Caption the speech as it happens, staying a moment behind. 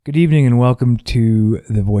Good evening and welcome to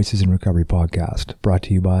the Voices in Recovery podcast, brought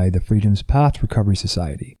to you by the Freedom's Path Recovery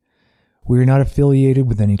Society. We are not affiliated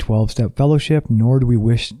with any 12-step fellowship, nor do we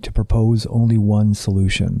wish to propose only one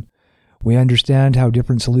solution. We understand how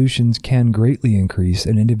different solutions can greatly increase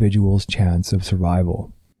an individual's chance of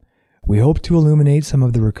survival. We hope to illuminate some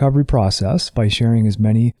of the recovery process by sharing as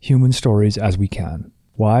many human stories as we can.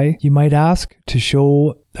 Why, you might ask? To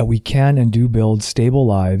show that we can and do build stable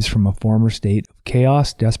lives from a former state of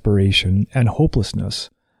chaos, desperation, and hopelessness.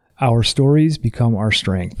 Our stories become our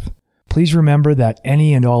strength. Please remember that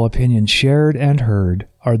any and all opinions shared and heard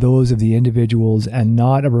are those of the individuals and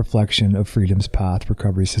not a reflection of Freedom's Path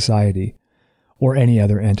Recovery Society or any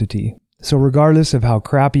other entity. So regardless of how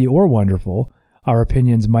crappy or wonderful our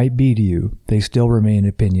opinions might be to you, they still remain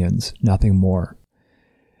opinions, nothing more.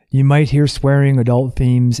 You might hear swearing, adult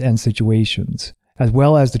themes, and situations, as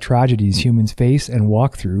well as the tragedies humans face and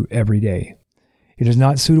walk through every day. It is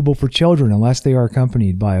not suitable for children unless they are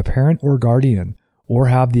accompanied by a parent or guardian, or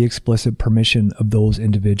have the explicit permission of those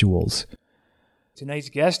individuals. Tonight's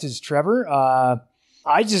guest is Trevor.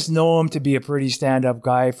 I just know him to be a pretty stand-up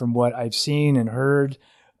guy from what I've seen and heard,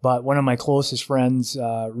 but one of my closest friends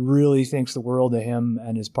really thinks the world of him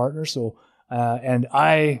and his partner. And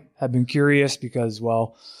I have been curious because,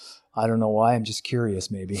 well, I don't know why. I'm just curious,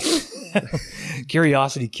 maybe.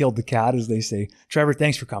 Curiosity killed the cat, as they say. Trevor,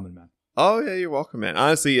 thanks for coming, man. Oh, yeah, you're welcome, man.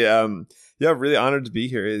 Honestly, really honored to be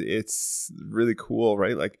here. It's really cool,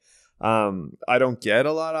 right? Like, I don't get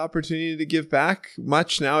a lot of opportunity to give back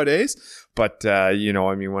much nowadays, but,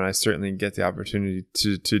 when I certainly get the opportunity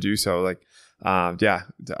to do so, I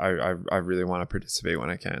really want to participate when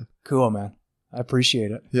I can. Cool, man. I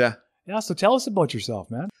appreciate it. Yeah. Yeah, so tell us about yourself,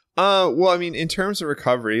 man. In terms of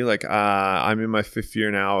recovery, I'm in my 5th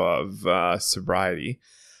year now of sobriety.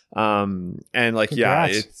 Congrats.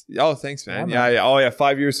 Thanks, man. Yeah.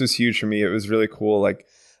 5 years was huge for me. It was really cool.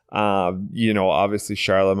 Obviously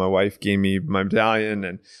Charlotte, my wife, gave me my medallion,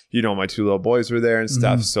 and my 2 little boys were there and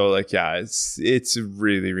stuff. Mm-hmm. So it's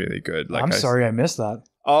really, really good. I'm sorry I missed that.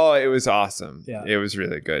 Oh, it was awesome. Yeah. It was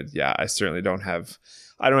really good. Yeah. I certainly don't have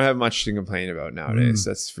much to complain about nowadays.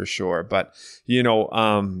 That's for sure. But,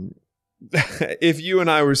 if you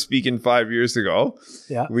and I were speaking 5 years ago,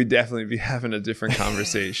 yeah, we'd definitely be having a different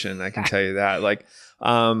conversation. I can tell you that.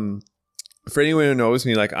 For anyone who knows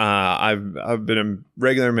me, I've been a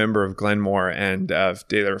regular member of Glenmore and of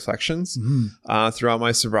Daily Reflections throughout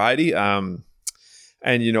my sobriety. I'm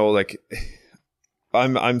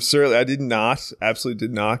certainly, absolutely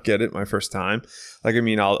did not get it my first time.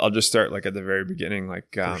 I'll just start at the very beginning.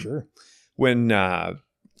 For sure. When I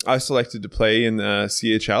was selected to play in the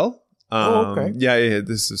CHL. Okay. Yeah.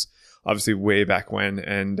 This is obviously way back when.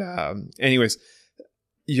 And anyways,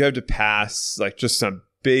 you have to pass just some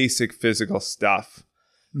basic physical stuff.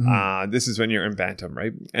 Mm-hmm. This is when you're in Bantam,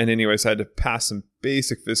 right? And anyways, I had to pass some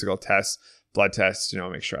basic physical tests, blood tests,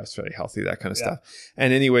 make sure I was fairly healthy, that kind of stuff.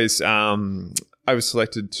 And anyways, I was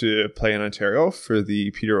selected to play in Ontario for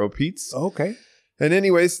the Peterborough Petes. Okay. And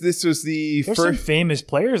anyways, this was the There's some famous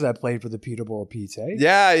players that played for the Peterborough Petes, eh?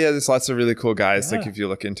 Yeah. There's lots of really cool guys, if you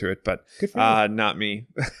look into it, but not me.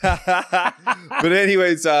 But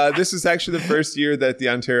anyways, this was actually the first year that the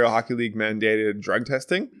Ontario Hockey League mandated drug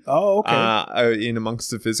testing. Oh, okay. In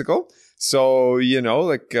amongst the physical. So,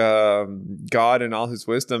 God and all his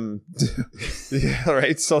wisdom,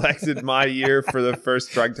 selected my year for the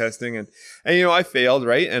first drug testing. And I failed,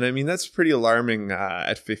 right? And that's pretty alarming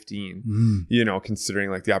at 15,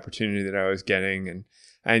 considering the opportunity that I was getting. And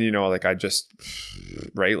I just,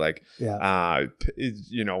 right? I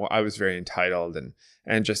was very entitled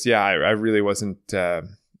and just, I really wasn't,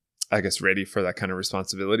 ready for that kind of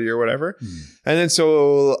responsibility or whatever. And then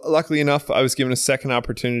so luckily enough, I was given a second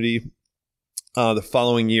opportunity the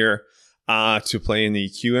following year to play in the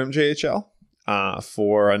QMJHL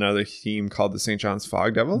for another team called the St. John's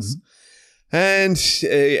Fog Devils. And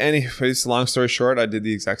anyways, long story short, I did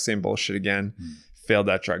the exact same bullshit again. Failed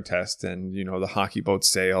that drug test, and the hockey boat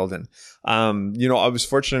sailed. And I was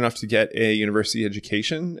fortunate enough to get a university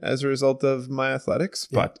education as a result of my athletics.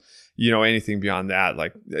 Yeah. But anything beyond that,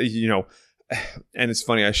 and it's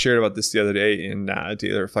funny, I shared about this the other day in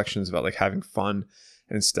Daily Reflections about having fun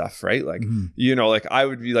and stuff, right? I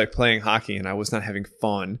would be playing hockey and I was not having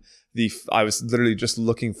fun. I was literally just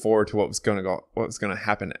looking forward to what was going to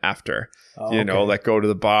happen after. Go to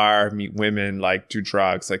the bar, meet women, do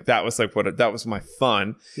drugs. That was that was my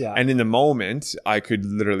fun. Yeah. And in the moment, I could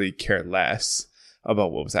literally care less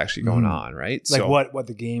about what was actually going on, right? Like what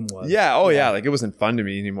the game was. Yeah. Oh yeah. Like it wasn't fun to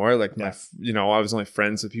me anymore. Like I was only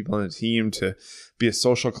friends with people on the team to be a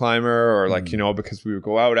social climber, or like, because we would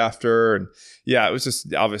go out after. And yeah, it was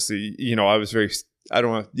just obviously, I was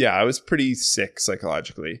I was pretty sick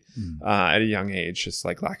psychologically at a young age, just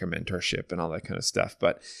like lack of mentorship and all that kind of stuff.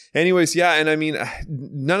 But anyways, yeah. And I mean,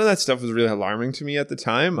 none of that stuff was really alarming to me at the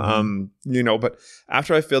time. But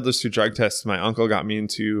after I failed those 2 drug tests, my uncle got me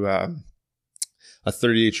into a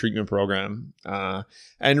 30-day treatment program.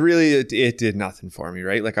 And really it did nothing for me,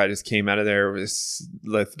 right? Like I just came out of there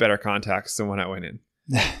with better contacts than when I went in.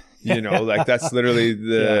 Like that's literally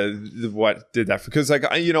the what did that, because like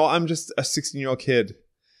I'm just a 16-year-old kid,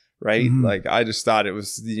 right? Like I just thought it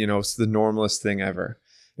was it's the normalest thing ever,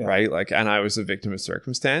 right? Like, and I was a victim of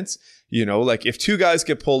circumstance. Like if 2 guys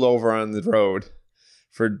get pulled over on the road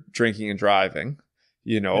for drinking and driving,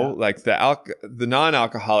 like the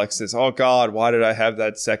non-alcoholic says, oh God, why did I have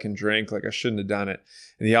that second drink? Like I shouldn't have done it.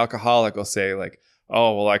 And the alcoholic will say like,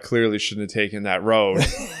 oh, well, I clearly shouldn't have taken that road.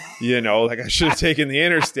 Like I should have taken the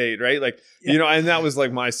interstate, right? Like, and that was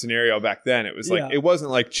like my scenario back then. It was like, it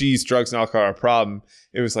wasn't like, geez, drugs and alcohol are a problem.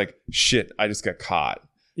 It was like, shit, I just got caught,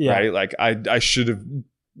 right? Like I should have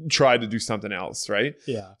tried to do something else, right?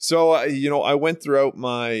 Yeah. So, I went throughout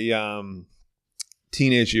my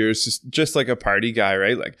teenage years just like a party guy,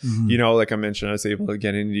 right? Like, like I mentioned, I was able to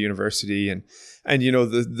get into university and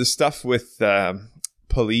the stuff with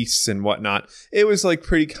police and whatnot, it was like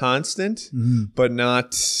pretty constant, but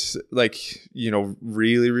not like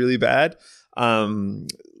really really bad.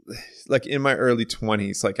 Like in my early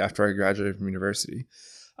 20s, like after I graduated from university,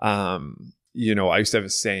 I used to have a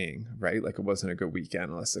saying, right? Like it wasn't a good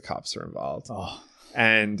weekend unless the cops are involved.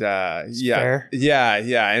 And fair.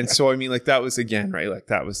 Yeah. And so I mean, like that was again, right? Like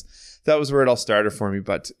that was where it all started for me.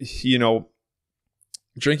 But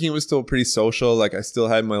drinking was still pretty social. Like I still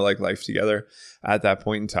had my like life together at that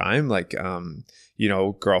point in time. Like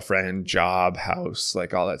girlfriend, job, house,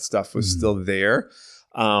 like all that stuff was still there.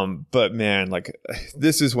 But man, like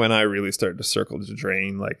this is when I really started to circle the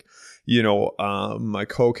drain. Like, my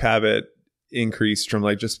coke habit increased from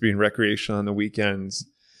like just being recreational on the weekends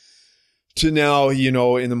to now,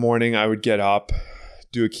 in the morning I would get up,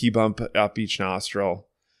 do a key bump up each nostril,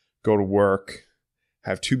 go to work,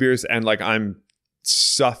 have 2 beers, and like I'm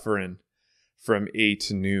suffering from 8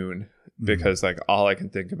 to noon because like all I can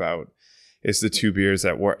think about is the 2 beers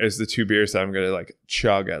that I'm gonna like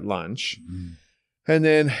chug at lunch, and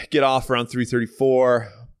then get off around 3:34,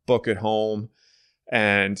 book at home,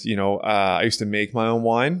 and I used to make my own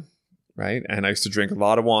wine, right? And I used to drink a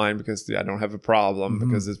lot of wine because I don't have a problem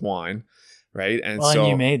because it's wine. Right. And and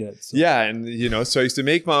you made it. So. Yeah. And, so I used to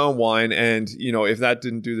make my own wine, and, if that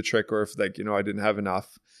didn't do the trick, or if like, I didn't have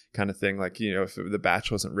enough kind of thing, like, if the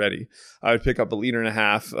batch wasn't ready, I would pick up 1.5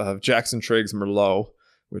 liters of Jackson Triggs Merlot,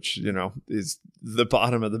 which, is the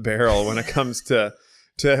bottom of the barrel when it comes to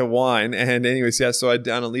wine. And anyways, yeah, so I'd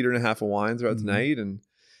down 1.5 liters of wine throughout the night and,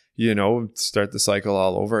 start the cycle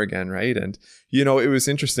all over again. Right. And, it was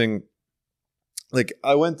interesting. Like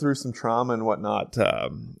I went through some trauma and whatnot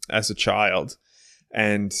as a child,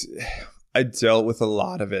 and I dealt with a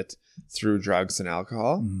lot of it through drugs and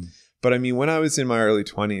alcohol. But I mean, when I was in my early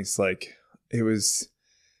 20s, like it was,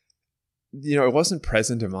 it wasn't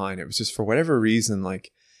present in mine. It was just for whatever reason,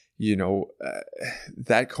 like,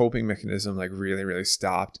 that coping mechanism like really, really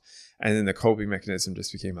stopped. And then the coping mechanism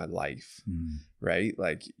just became my life, right?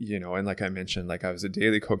 Like, and like I mentioned, like I was a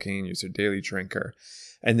daily cocaine user, daily drinker.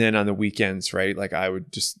 And then on the weekends, right, like I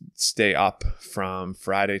would just stay up from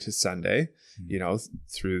Friday to Sunday,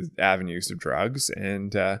 through avenues of drugs.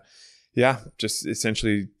 And just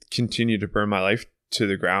essentially continue to burn my life to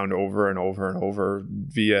the ground over and over and over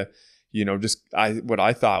via, what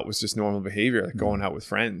I thought was just normal behavior, like going out with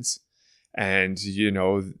friends and,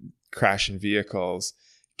 crashing vehicles,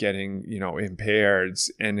 getting, impaired,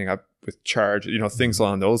 ending up with charge, things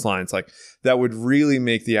along those lines, like that would really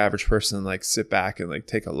make the average person like sit back and like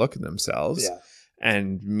take a look at themselves.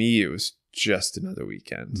 And me, it was just another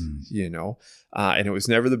weekend, and it was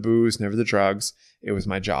never the booze, never the drugs. It was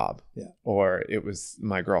my job, or it was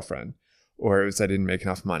my girlfriend, or it was I didn't make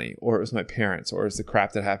enough money, or it was my parents, or it was the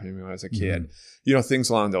crap that happened to me when I was a kid, things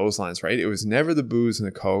along those lines, right? It was never the booze and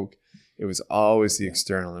the coke. It was always the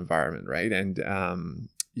external environment, right? And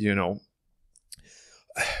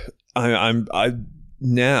I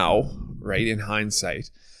now, right, in hindsight,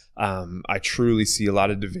 I truly see a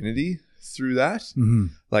lot of divinity through that.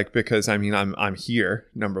 Like, because I mean, I'm here,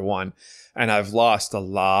 number one, and I've lost a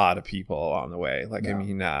lot of people along the way. Like, I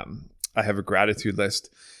mean, I have a gratitude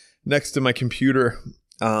list next to my computer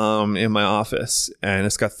in my office, and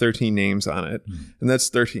it's got 13 names on it. And that's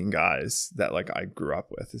 13 guys that like I grew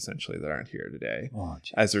up with essentially that aren't here today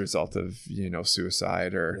as a result of,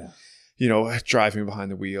 suicide or, driving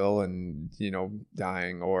behind the wheel and,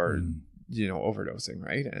 dying or, overdosing.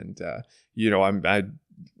 Right. And,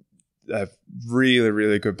 a really,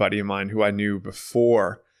 really good buddy of mine who I knew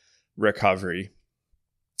before recovery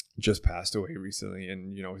just passed away recently,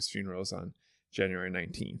 and, his funeral's on January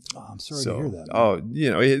 19th. Oh, I'm sorry to hear that. Oh,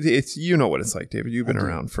 it's what it's like, David. You've been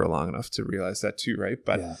around for long enough to realize that too, right?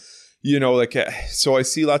 But so I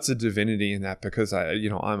see lots of divinity in that because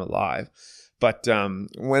I'm alive. But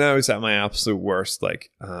when I was at my absolute worst, and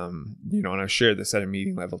I shared this at a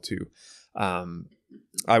meeting level too,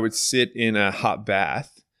 I would sit in a hot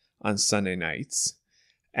bath on Sunday nights,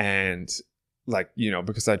 and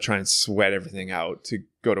because I try and sweat everything out to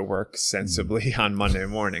go to work sensibly on Monday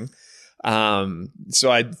morning.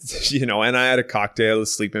 So I, and I had a cocktail of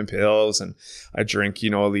sleeping pills, and I drink,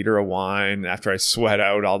 a liter of wine after I sweat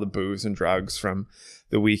out all the booze and drugs from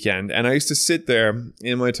the weekend. And I used to sit there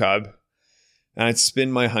in my tub and I'd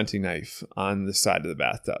spin my hunting knife on the side of the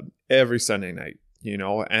bathtub every Sunday night,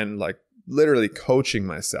 and literally coaching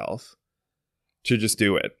myself to just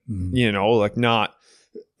do it, not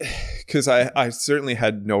because I certainly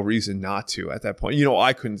had no reason not to at that point.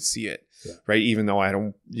 I couldn't see it. Yeah. Right. Even though I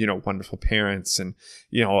had, wonderful parents and,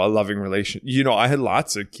 a loving relation, I had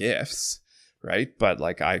lots of gifts. Right. But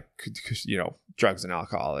I could, drugs and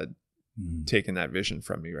alcohol had taken that vision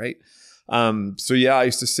from me. Right. So yeah, I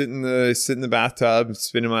used to sit in the bathtub,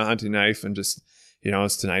 spinning my hunting knife, and just,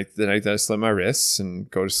 it's tonight, the night that I slit my wrists and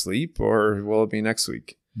go to sleep, or will it be next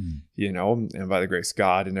week? And by the grace of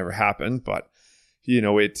God, it never happened. But,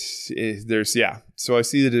 so I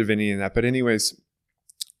see the divinity in that. But anyways,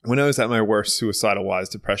 when I was at my worst, suicidal wise,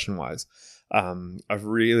 depression wise, a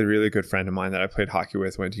really, really good friend of mine that I played hockey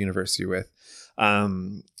with, went to university with,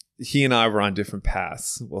 he and I were on different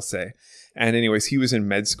paths, we'll say. And anyways, he was in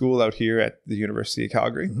med school out here at the University of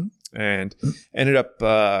Calgary, and ended up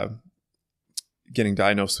getting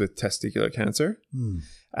diagnosed with testicular cancer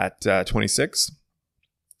at 26.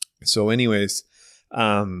 So anyways,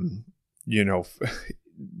 the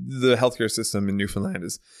healthcare system in Newfoundland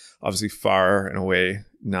is obviously far and away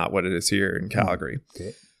not what it is here in Calgary.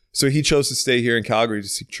 Okay. So he chose to stay here in Calgary to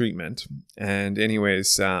seek treatment. And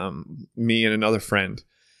anyways, me and another friend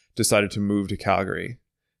decided to move to Calgary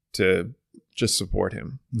to just support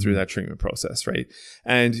him through that treatment process, right?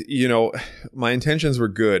 And, my intentions were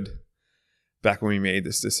good back when we made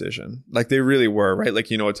this decision. They really were, right?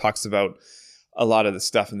 It talks about a lot of the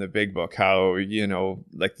stuff in the big book, how,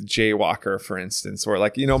 the jaywalker, for instance, or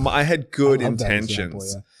I had good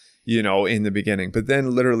intentions. In the beginning, but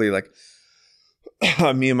then literally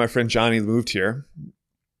me and my friend Johnny moved here,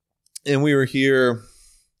 and we were here,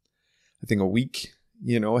 I think a week,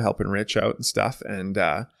 helping Rich out and stuff. And,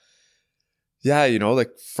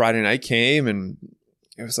 Friday night came, and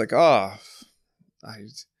it was I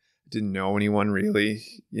didn't know anyone really,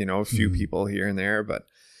 a few people here and there, but,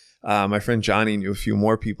 my friend Johnny knew a few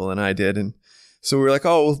more people than I did. And so we were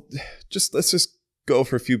let's just go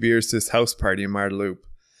for a few beers to this house party in Marda Loop.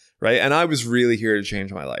 Right. And I was really here to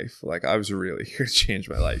change my life. I was really here to change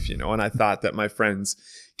my life, and I thought that my friend's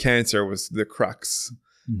cancer was the crux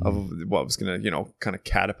of what was going to, kind of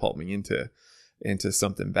catapult me into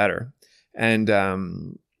something better. And,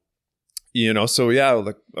 so yeah,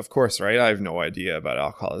 of course, right. I have no idea about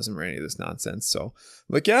alcoholism or any of this nonsense. So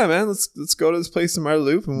yeah, man, let's go to this place in Marda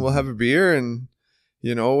Loop, and we'll have a beer, and,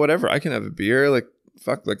 whatever. I can have a beer.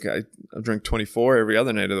 I drink 24 every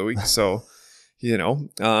other night of the week. So,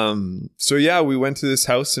 so yeah, we went to this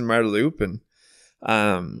house in Marda Loop, and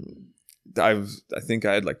I think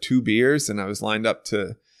I had 2 beers, and I was lined up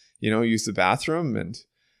to, use the bathroom. And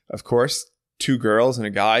of course, 2 girls and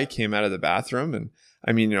a guy came out of the bathroom. And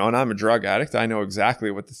I mean, and I'm a drug addict. I know exactly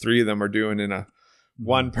what the 3 of them are doing in a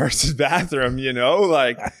one person bathroom,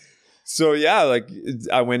 so yeah,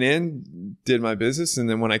 I went in, did my business. And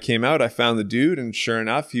then when I came out, I found the dude, and sure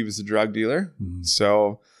enough, he was a drug dealer.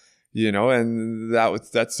 So, and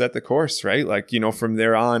that set the course, right? From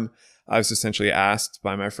there on, I was essentially asked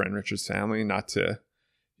by my friend Richard's family not to,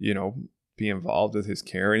 be involved with his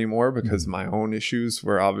care anymore, because my own issues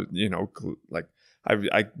were, I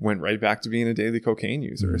went right back to being a daily cocaine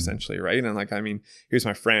user, essentially, right? And here's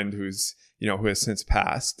my friend who's, who has since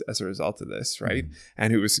passed as a result of this, right?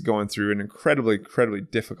 And who was going through an incredibly, incredibly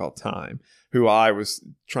difficult time, who I was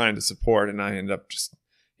trying to support, and I ended up just,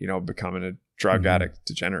 becoming a drug addict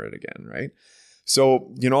degenerate again, right?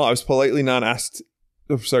 So, I was politely asked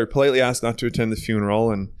not to attend the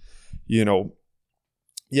funeral. And,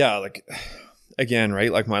 again,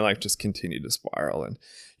 right, like my life just continued to spiral, and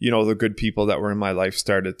the good people that were in my life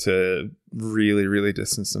started to really, really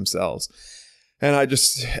distance themselves. And I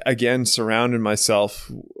just, again, surrounded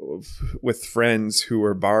myself with friends who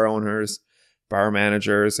were bar owners, bar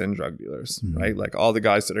managers, and drug dealers, right? Like all the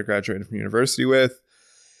guys that I graduated from university with,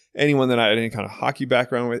 anyone that I had any kind of hockey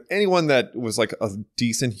background with, anyone that was like a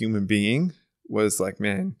decent human being was like,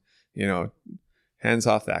 man, hands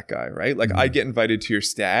off that guy, right? Like I'd get invited to your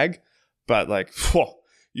stag, but like,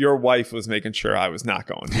 your wife was making sure I was not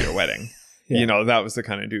going to your wedding. Yeah. That was the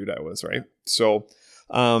kind of dude I was, right? So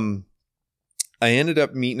I ended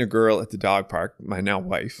up meeting a girl at the dog park, my now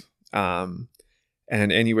wife. And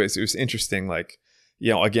anyways, it was interesting, like,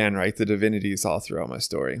 again, right, the divinity is all throughout my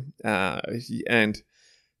story. And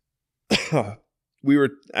I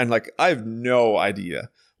have no idea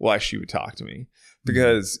why she would talk to me,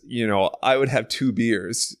 because, I would have 2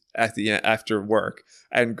 beers after work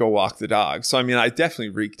and go walk the dog. So, I mean, I definitely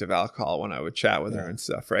reeked of alcohol when I would chat with her and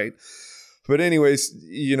stuff, right? But anyways,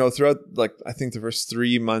 throughout, like, I think the first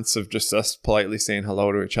 3 months of just us politely saying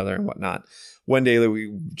hello to each other and whatnot, one day we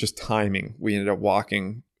ended up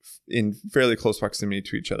walking in fairly close proximity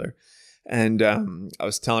to each other. And I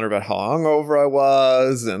was telling her about how hungover I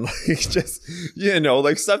was, and like just,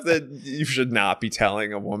 like stuff that you should not be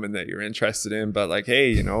telling a woman that you're interested in. But like,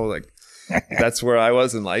 hey, like that's where I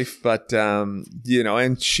was in life. But,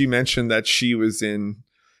 and she mentioned that she was in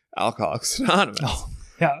Alcoholics Anonymous. Oh,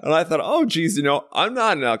 yeah. And I thought, oh, geez, I'm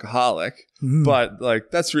not an alcoholic, but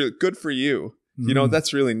like, that's really good for you.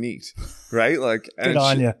 That's really neat. Right? Like, good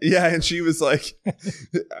on you. Yeah. And she was like,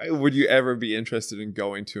 would you ever be interested in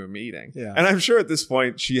going to a meeting? Yeah. And I'm sure at this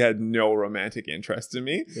point she had no romantic interest in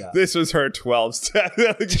me. Yeah. This was her 12 step.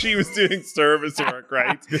 Like, she was doing service work,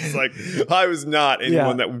 right? It's like, I was not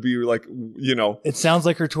anyone that would be like, It sounds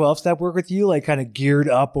like her 12-step work with you, like kind of geared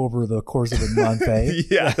up over the course of a month, eh?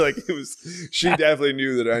 Yeah. Like she definitely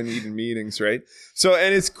knew that I needed meetings, right? So,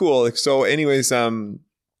 and it's cool. Like, so anyways,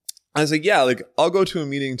 I was like, yeah, like I'll go to a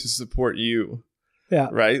meeting to support you. Yeah.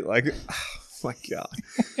 Right? Like, oh my God.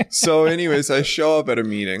 So anyways, I show up at a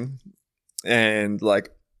meeting and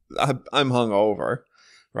like I'm hungover,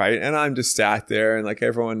 right? And I'm just sat there and like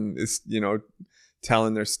everyone is,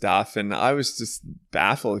 telling their stuff. And I was just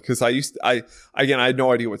baffled because I had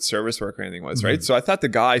no idea what service work or anything was, right? So I thought the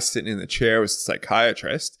guy sitting in the chair was a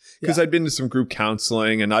psychiatrist because I'd been to some group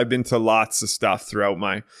counseling and I've been to lots of stuff throughout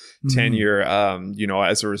my tenure,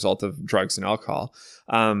 as a result of drugs and alcohol.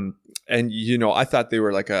 And, I thought they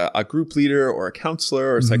were like a group leader or a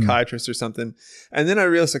counselor or a psychiatrist or something. And then I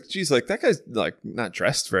realized like, geez, like that guy's like not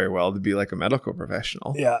dressed very well to be like a medical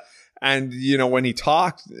professional. Yeah. And, when he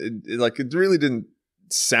talked, it really didn't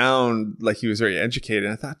sound like he was very educated.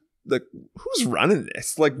 And I thought, like, who's running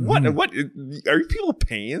this? Like, what are people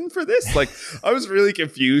paying for this? Like, I was really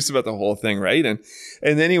confused about the whole thing. Right. And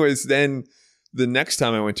anyways, then the next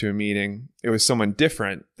time I went to a meeting, it was someone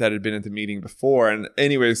different that had been at the meeting before. And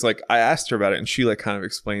anyways, like I asked her about it and she like kind of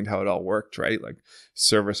explained how it all worked, right? Like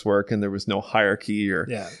service work, and there was no hierarchy or,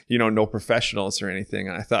 no professionals or anything.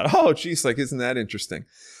 And I thought, oh, geez, like, isn't that interesting?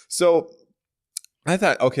 So I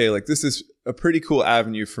thought, okay, like this is a pretty cool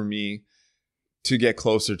avenue for me to get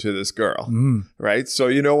closer to this girl, right? So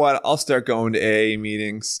you know what? I'll start going to AA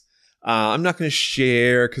meetings. I'm not going to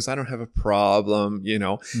share because I don't have a problem,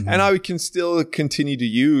 and I can still continue to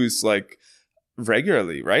use like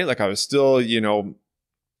regularly, right? Like I was still, doing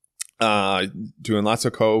lots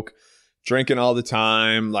of coke, drinking all the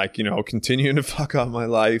time, like, continuing to fuck up my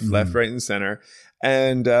life left, right, and center.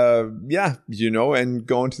 And, and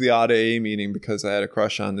going to the odd AA meeting because I had a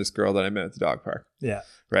crush on this girl that I met at the dog park. Yeah.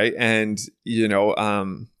 Right. And,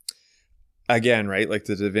 again, right. Like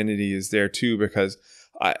the divinity is there too, because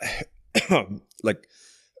I like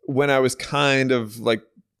when I was kind of like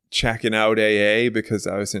checking out AA because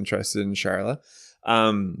I was interested in Charla.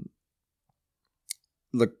 I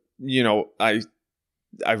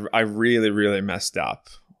really, really messed up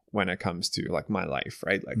when it comes to like my life,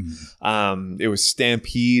 right? Like, it was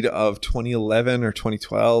Stampede of 2011 or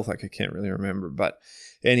 2012. Like, I can't really remember, but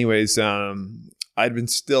anyways, I'd been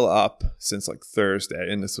still up since like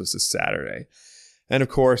Thursday, and this was a Saturday. And of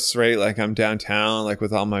course, right, like I'm downtown, like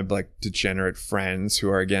with all my like degenerate friends who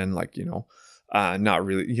are again, like, not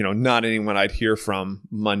really, not anyone I'd hear from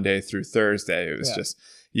Monday through Thursday. It was just,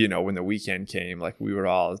 when the weekend came, like we would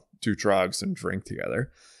all do drugs and drink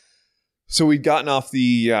together. So we'd gotten off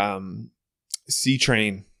the C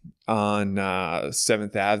train on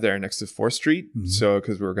 7th Ave there next to 4th Street. So,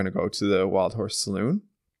 because we were going to go to the Wild Horse Saloon.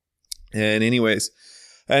 And anyways,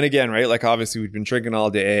 and again, right, like obviously we'd been drinking all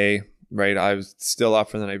day, right? I was still up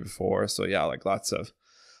from the night before. So yeah, like lots of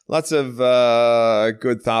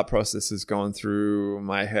good thought processes going through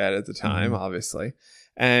my head at the time, obviously.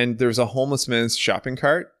 And there was a homeless man's shopping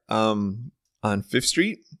cart on 5th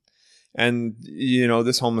Street. And,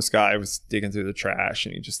 this homeless guy was digging through the trash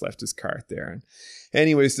and he just left his cart there. And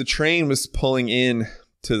anyways, the train was pulling in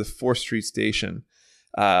to the 4th Street station,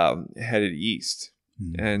 headed east.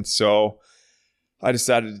 And so I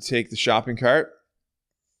decided to take the shopping cart,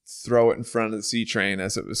 throw it in front of the C train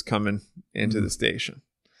as it was coming into the station.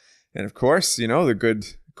 And of course, the good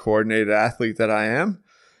coordinated athlete that I am,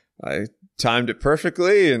 I timed it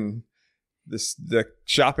perfectly, and the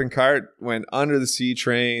shopping cart went under the C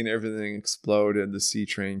train. Everything exploded. The C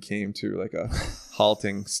train came to like a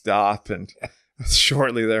halting stop, and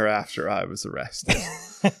shortly thereafter, I was arrested.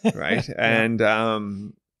 Right, and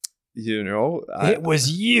it was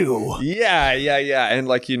you. Yeah, and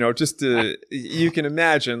you can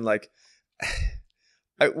imagine,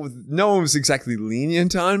 no one was exactly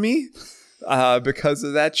lenient on me because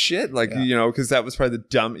of that shit. Because that was probably the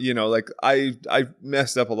dumb, I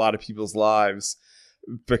messed up a lot of people's lives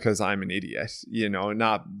because I'm an idiot,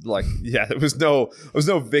 not there was no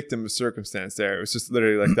victim of circumstance there. It was just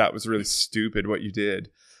literally that was really stupid what you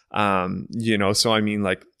did. So I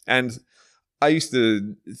mean, and I used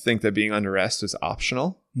to think that being under arrest was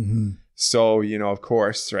optional. So, of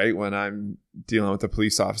course, right, when I'm dealing with the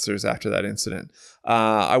police officers after that incident,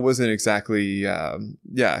 I wasn't exactly,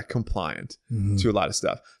 compliant to a lot of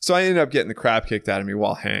stuff. So I ended up getting the crap kicked out of me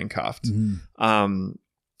while handcuffed.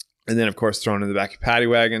 And then, of course, thrown in the back of paddy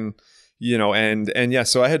wagon, so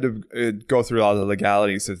I had to go through all the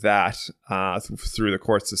legalities of that through the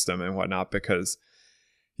court system and whatnot because,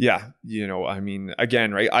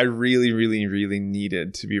 again, right, I really, really, really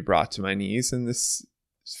needed to be brought to my knees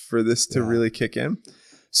for this to really kick in.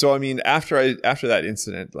 So I mean, after that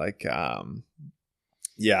incident,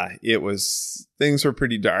 it was, things were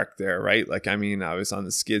pretty dark there, right? I was on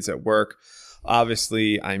the skids at work.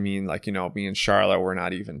 Obviously, me and Charlotte were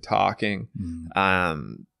not even talking. I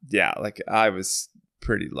was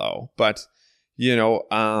pretty low, but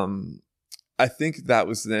I think that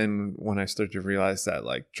was then when I started to realize that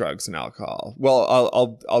drugs and alcohol. Well,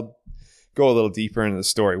 I'll go a little deeper into the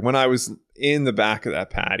story. When I was in the back of that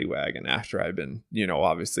paddy wagon after I'd been,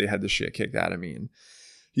 obviously had the shit kicked out of me and,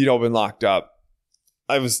 been locked up,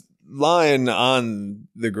 I was lying on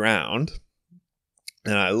the ground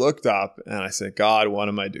and I looked up and I said, God, what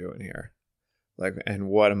am I doing here? And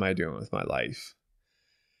what am I doing with my life?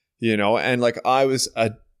 And I was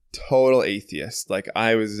a total atheist.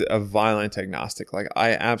 I was a violent agnostic.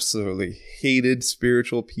 I absolutely hated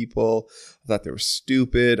spiritual people. I thought they were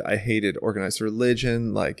stupid. I hated organized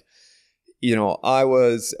religion. I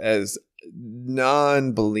was as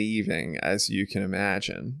non-believing as you can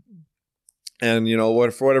imagine. And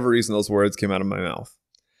for whatever reason, those words came out of my mouth.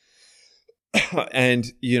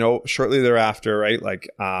 And shortly thereafter, right,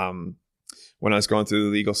 when I was going through the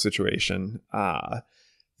legal situation,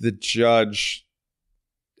 the judge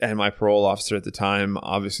and my parole officer at the time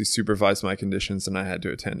obviously supervised my conditions and I had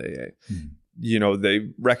to attend AA. They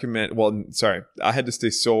recommend, I had to stay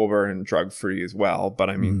sober and drug free as well. But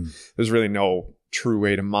I mean, there's really no true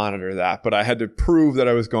way to monitor that. But I had to prove that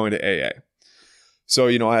I was going to AA. So,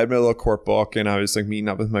 I had my little court book and I was meeting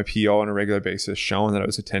up with my PO on a regular basis, showing that I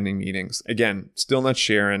was attending meetings. Again, still not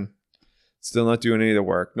sharing, still not doing any of the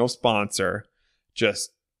work, no sponsor,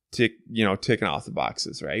 just ticking off the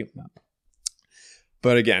boxes, right?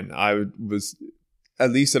 But again, I was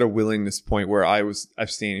at least at a willingness point where I was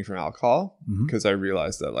abstaining from alcohol because I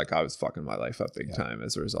realized that I was fucking my life up big time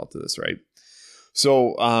as a result of this, right?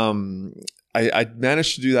 So I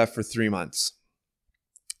managed to do that for 3 months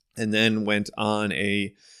and then went on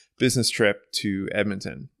a business trip to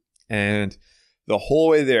Edmonton. And the whole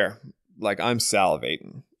way there, I'm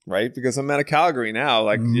salivating. Right? Because I'm out of Calgary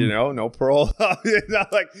now, no parole.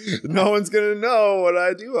 No one's going to know what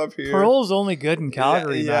I do up here. Parole's only good in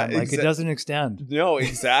Calgary, man. It doesn't extend. No,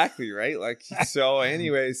 exactly. Right? So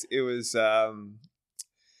anyways, it was, the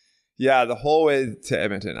whole way to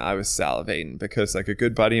Edmonton, I was salivating because a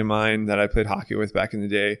good buddy of mine that I played hockey with back in the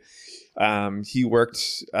day, he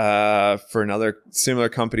worked for another similar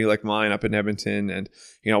company like mine up in Edmonton. And,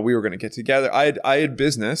 we were going to get together. I had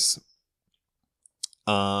business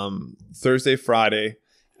Thursday, Friday,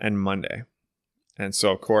 and Monday. And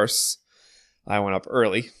so, of course, I went up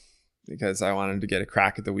early because I wanted to get a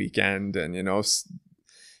crack at the weekend and,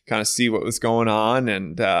 kind of see what was going on.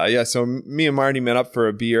 And so me and Marty met up for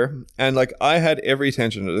a beer. And I had every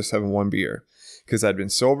intention of just having one beer because I'd been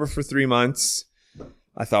sober for 3 months.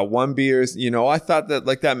 I thought one beer is, I thought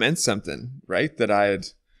that that meant something, right? That I had,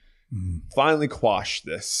 finally quashed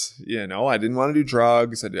this. You know, I didn't want to do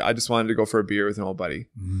drugs. I just wanted to go for a beer with an old buddy.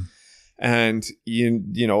 And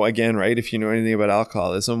you know, again, right, if you know anything about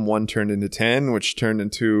alcoholism, 1 turned into 10, which turned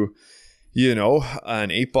into, you know,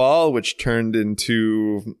 an 8 ball, which turned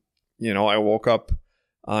into, you know, I woke up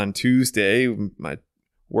on Tuesday, my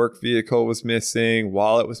work vehicle was missing,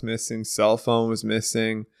 wallet was missing, cell phone was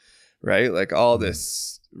missing, right? Like all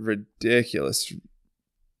this ridiculous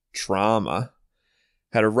trauma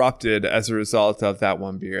had erupted as a result of that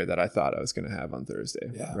 1 beer that I thought I was going to have on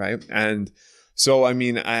Thursday, right? And so, I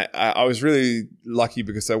mean, I was really lucky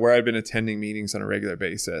because where I'd been attending meetings on a regular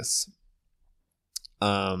basis,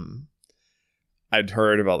 I'd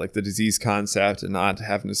heard about like the disease concept and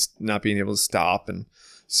not being able to stop and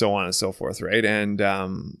so on and so forth, right? And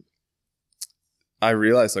I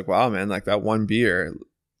realized like, wow, man, like that 1 beer,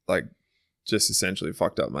 like just essentially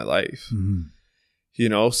fucked up my life. You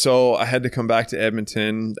know, so I had to come back to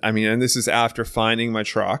Edmonton. I mean, and this is after finding my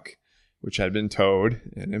truck, which had been towed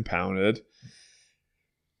and impounded.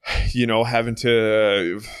 You know, having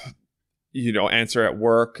to, you know, answer at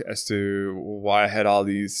work as to why I had all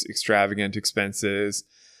these extravagant expenses,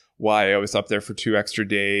 why I was up there for 2 extra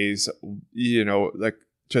days, you know, like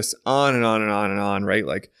just on and on and on and on, right?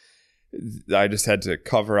 Like I just had to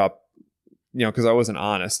cover up, you know, because I wasn't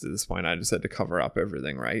honest at this point. I just had to cover up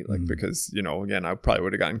everything, right? Like because, you know, again, I probably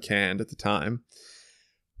would have gotten canned at the time.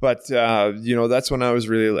 But, you know, that's when I was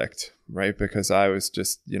really licked, right? Because I was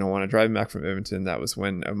just, you know, when I drove back from Edmonton, that was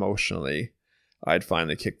when emotionally I'd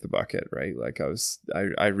finally kicked the bucket, right? Like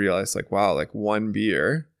I realized like, wow, like 1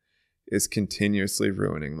 beer is continuously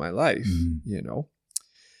ruining my life, you know?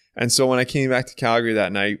 And so when I came back to Calgary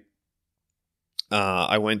that night,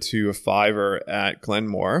 I went to a Fiver at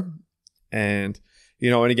Glenmore and, you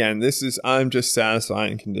know, and again, I'm just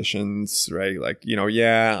satisfying conditions, right? Like, you know,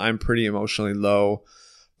 yeah, I'm pretty emotionally low,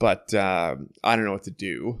 but I don't know what to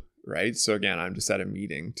do, right? So again, I'm just at a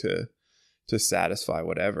meeting to satisfy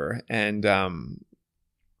whatever. And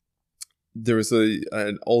there was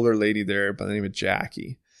an older lady there by the name of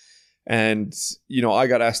Jackie. And, you know, I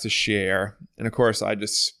got asked to share. And of course, I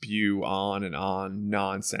just spew on and on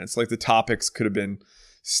nonsense. Like the topics could have been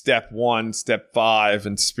step 1, step 5,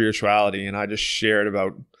 and spirituality. And I just shared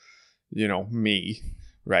about, you know, me,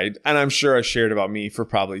 right? And I'm sure I shared about me for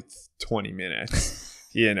probably 20 minutes.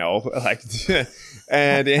 You know, like,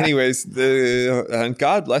 and anyways, and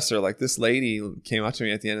God bless her, like this lady came up to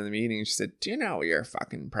me at the end of the meeting and she said, "Do you know what your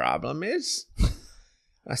fucking problem is?"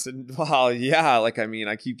 I said, "Well, yeah, like, I mean,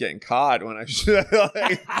 I keep getting caught when I should,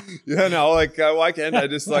 like, you know, like, why can't I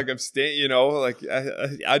just like abstain, you know, like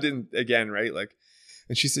I didn't, again, right? Like,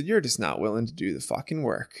 and she said, "You're just not willing to do the fucking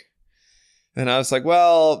work." And I was like,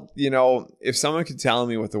 well, you know, if someone could tell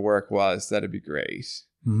me what the work was, that'd be great.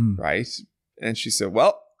 Right. And she said,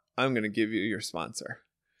 well, I'm going to give you your sponsor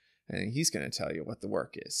and he's going to tell you what the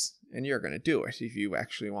work is and you're going to do it if you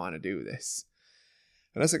actually want to do this.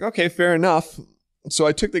 And I was like, okay, fair enough. So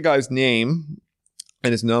I took the guy's name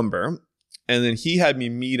and his number and then he had me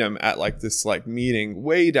meet him at like this like meeting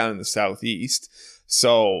way down in the southeast.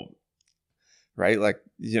 So, right. Like,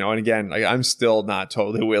 you know, and again, like I'm still not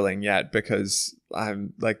totally willing yet because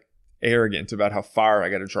I'm like arrogant about how far I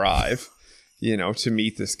got to drive, you know, to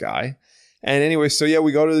meet this guy. And anyway, so yeah,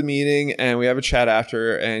 we go to the meeting and we have a chat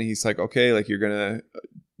after and he's like, okay, like you're going to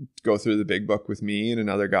go through the big book with me and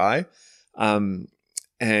another guy. And,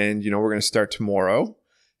 you know, we're going to start tomorrow.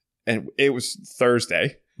 And it was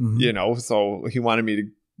Thursday, you know, so he wanted me to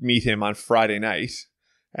meet him on Friday night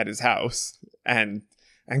at his house and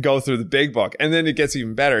go through the big book. And then it gets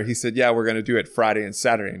even better. He said, yeah, we're going to do it Friday and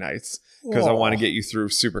Saturday nights because I want to get you through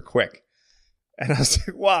super quick. And I was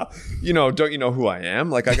like, wow, you know, don't you know who I am?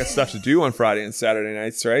 Like, I got stuff to do on Friday and Saturday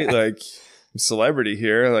nights, right? Like, I'm a celebrity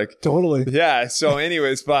here. Like, totally. Yeah. So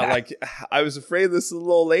anyways, but like, I was afraid of this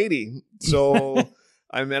little old lady. So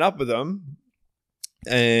I met up with him.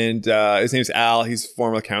 And his name's Al. He's a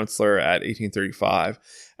former counselor at 1835.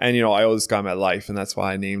 And, you know, I owe this guy my life. And that's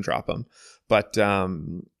why I name drop him. But,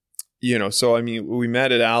 you know, so, I mean, we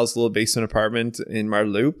met at Al's little basement apartment in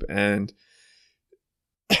Marloop. And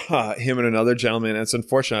him and another gentleman. It's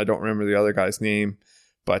unfortunate I don't remember the other guy's name,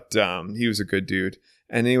 but he was a good dude.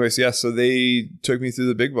 And anyways, yeah, so they took me through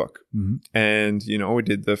the big book. And, you know, we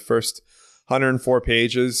did the first 104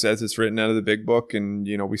 pages as it's written out of the big book. And,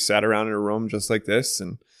 you know, we sat around in a room just like this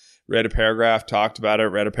and read a paragraph, talked about it,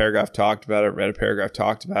 read a paragraph, talked about it, read a paragraph,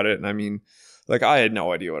 talked about it. And I mean, like, I had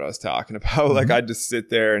no idea what I was talking about. Like, I'd just sit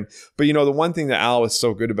there. But, you know, the one thing that Al was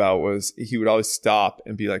so good about was he would always stop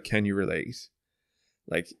and be like, can you relate?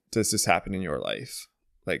 Like, does this happen in your life?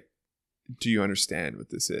 Like, do you understand what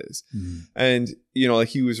this is? And, you know, like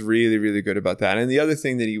he was really, really good about that. And the other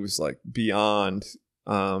thing that he was like beyond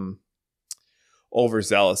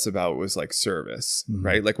overzealous about was like service,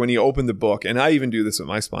 right? Like when he opened the book, and I even do this with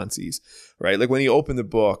my sponsees, right? Like when he opened the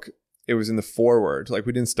book, it was in the foreword. Like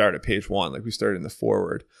we didn't start at page 1, like we started in the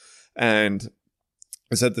foreword. And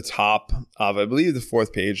it's at the top of, I believe, the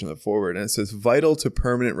 4th page in the foreword. And it says, vital to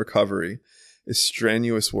permanent recovery is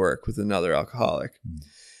strenuous work with another alcoholic.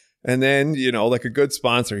 And then, you know, like a good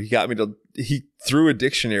sponsor, he threw a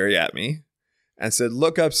dictionary at me and said,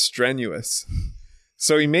 look up strenuous.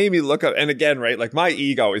 So he made me look up, and again, right, like my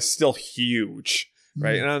ego is still huge,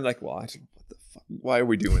 right? And I'm like, well, what the fuck? Why are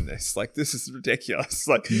we doing this? Like, this is ridiculous.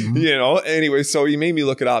 Like, you know, anyway, so he made me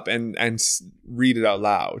look it up and read it out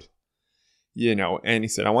loud, you know, and he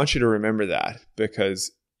said, I want you to remember that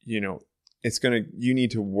because, you know, you need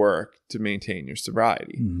to work to maintain your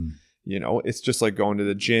sobriety. You know, it's just like going to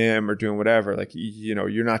the gym or doing whatever. Like, you know,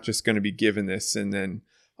 you're not just going to be given this and then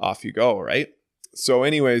off you go, right? So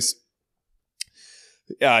anyways,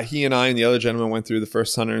 he and I and the other gentleman went through the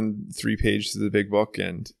first 103 pages of the big book.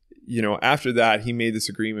 And, you know, after that, he made this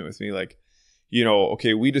agreement with me, like, you know,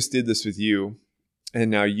 okay, we just did this with you. And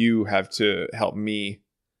now you have to help me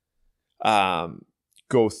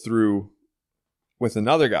go through with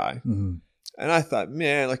another guy. And I thought,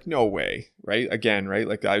 man, like, no way, right? Again, right?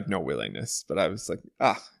 Like, I had no willingness, but I was like,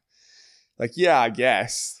 like, yeah, I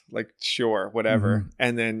guess, like, sure, whatever.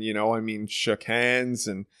 And then, you know, I mean, shook hands,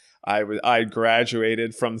 and I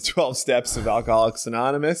graduated from 12 steps of Alcoholics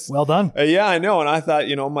Anonymous. Well done. Yeah, I know. And I thought,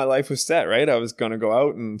 you know, my life was set, right? I was going to go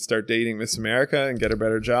out and start dating Miss America and get a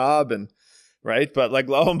better job, and right. But like,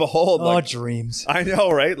 lo and behold, like, dreams. I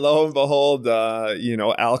know, right? Lo and behold, you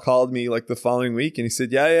know, Al called me like the following week and he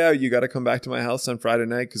said, yeah, you got to come back to my house on Friday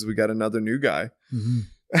night because we got another new guy.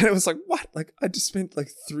 And it was like, what? Like, I just spent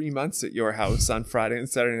like 3 months at your house on Friday and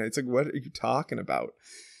Saturday night. It's like, what are you talking about?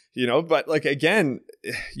 You know, but like, again,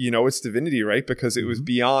 you know, it's divinity, right? Because it was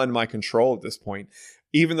beyond my control at this point.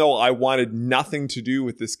 Even though I wanted nothing to do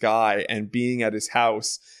with this guy and being at his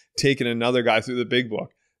house, taking another guy through the big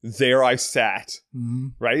book, there I sat,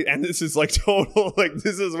 right? And this is like total, like,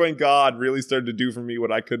 this is when God really started to do for me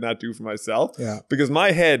what I could not do for myself. Because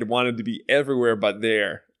my head wanted to be everywhere but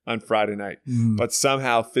there on Friday night. But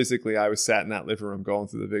somehow physically I was sat in that living room going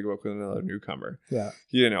through the big book with another newcomer.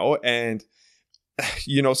 You know, and,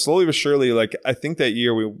 you know, slowly but surely, like, I think that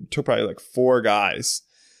year we took probably like 4 guys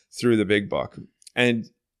through the big book. And,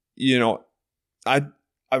 you know, I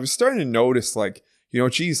was starting to notice, like, you know,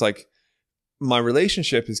 geez, like, my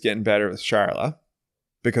relationship is getting better with Charla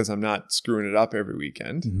because I'm not screwing it up every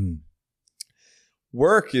weekend.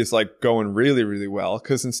 Work is like going really, really well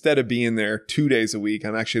because instead of being there 2 days a week,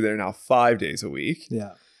 I'm actually there now 5 days a week.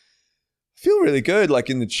 I feel really good,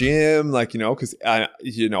 like in the gym, like, you know, because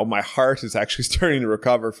you know, my heart is actually starting to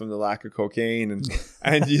recover from the lack of cocaine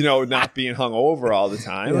and you know, not being hungover all the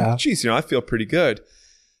time. Like, geez, you know, I feel pretty good.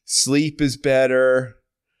 Sleep is better.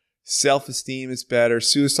 Self-esteem is better.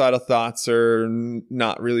 Suicidal thoughts are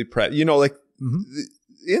not really you know, like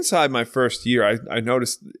inside my first year, I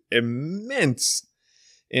noticed immense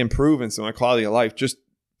improvements in my quality of life, just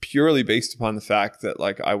purely based upon the fact that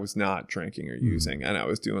like I was not drinking or using and I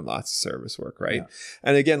was doing lots of service work. Right.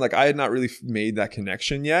 And again, like I had not really made that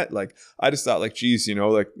connection yet. Like I just thought like, geez, you know,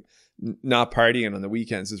 like not partying on the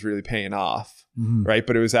weekends is really paying off. Right.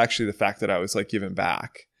 But it was actually the fact that I was like giving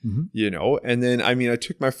back. You know, and then, I mean, I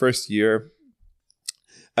took my first year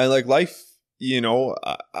and like life, you know,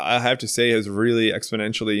 I have to say has really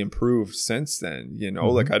exponentially improved since then, you know,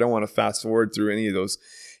 like I don't want to fast forward through any of those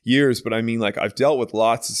years, but I mean, like I've dealt with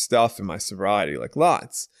lots of stuff in my sobriety, like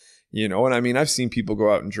lots, you know, and I mean, I've seen people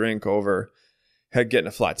go out and drink over getting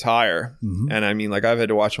a flat tire. And I mean, like I've had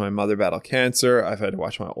to watch my mother battle cancer. I've had to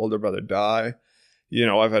watch my older brother die. You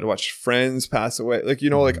know, I've had to watch friends pass away. Like, you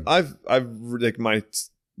know, like I've like my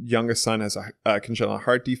youngest son has a congenital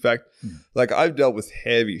heart defect. Like I've dealt with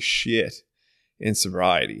heavy shit in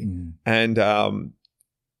sobriety. And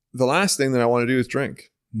the last thing that I want to do is drink,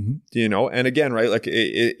 you know? And again, right, like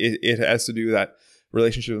it has to do with that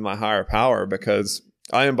relationship with my higher power because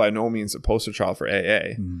I am by no means a poster child for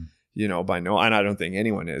AA, you know, and I don't think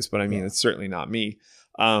anyone is, but I mean, it's certainly not me.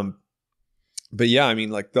 But yeah, I mean,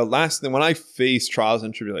 like the last thing, when I face trials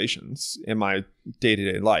and tribulations in my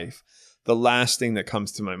day-to-day life, the last thing that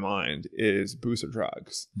comes to my mind is booze or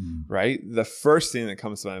drugs, right? The first thing that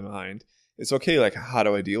comes to my mind is, okay, like, how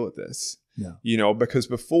do I deal with this? You know, because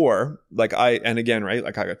before, like and again, right,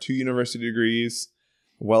 like I got 2 university degrees,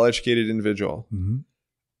 well-educated individual.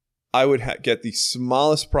 I would get the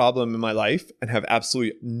smallest problem in my life and have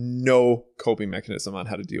absolutely no coping mechanism on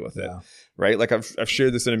how to deal with it. Right. Like I've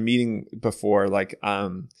shared this in a meeting before. Like, I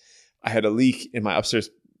had a leak in my upstairs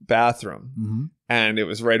bathroom and it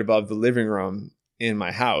was right above the living room in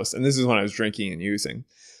my house. And this is when I was drinking and using.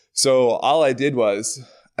 So all I did was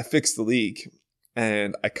I fixed the leak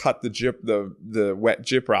and I cut the wet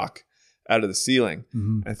gyprock out of the ceiling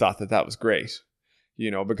and thought that was great.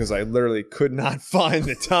 Because I literally could not find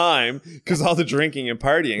the time because all the drinking and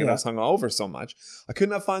partying and I was hungover so much. I could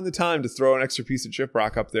not find the time to throw an extra piece of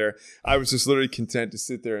gyprock up there. I was just literally content to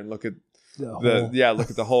sit there and look at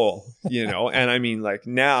the hole, And I mean, like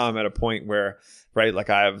now I'm at a point where, right, like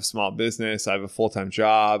I have a small business, I have a full-time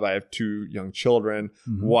job, I have 2 young children,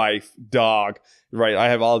 wife, dog, right? I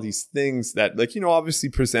have all these things that obviously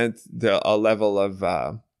present a level of,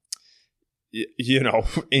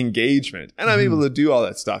 engagement. And I'm able to do all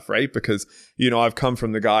that stuff, right? Because, I've come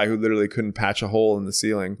from the guy who literally couldn't patch a hole in the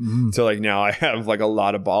ceiling to like now I have like a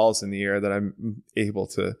lot of balls in the air that I'm able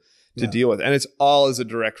to deal with. And it's all as a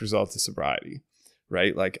direct result of sobriety,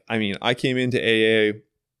 right? Like, I mean, I came into AA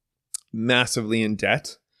massively in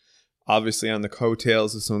debt, obviously on the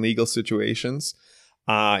coattails of some legal situations,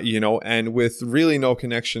 and with really no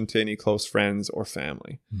connection to any close friends or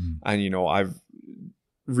family. And, I've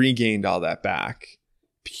regained all that back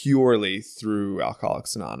purely through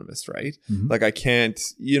Alcoholics Anonymous, right? Like I can't,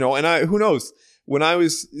 and who knows, when I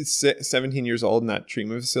was 17 years old in that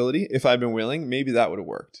treatment facility, if I'd been willing, maybe that would have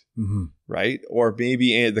worked, right? Or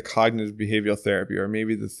maybe the cognitive behavioral therapy, or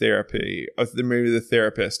maybe the therapy, or maybe the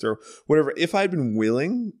therapist, or whatever. If I'd been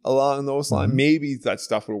willing along those lines, maybe that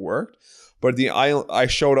stuff would have worked. But I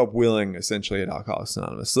showed up willing essentially at Alcoholics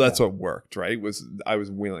Anonymous, so that's what worked, right? I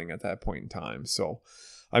was willing at that point in time. So,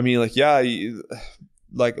 I mean, like,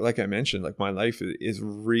 like I mentioned, like my life is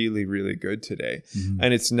really, really good today,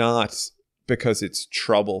 and it's not because it's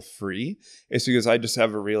trouble free. It's because I just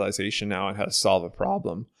have a realization now on how to solve a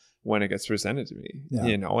problem when it gets presented to me,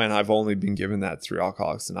 and I've only been given that through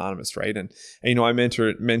Alcoholics Anonymous, right? And I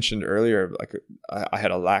mentioned earlier, like I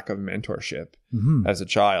had a lack of mentorship as a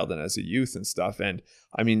child and as a youth and stuff. And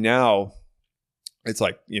I mean, now it's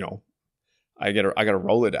like, I got a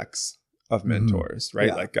Rolodex of mentors,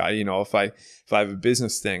 right? Like, if I have a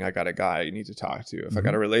business thing, I got a guy you need to talk to. If I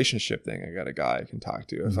got a relationship thing, I got a guy I can talk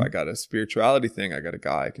to. If I got a spirituality thing, I got a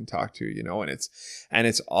guy I can talk to, and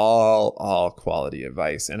it's all quality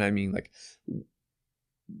advice. And I mean, like,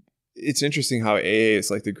 it's interesting how AA is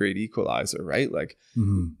like the great equalizer, right? Like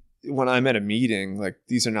when I'm at a meeting, like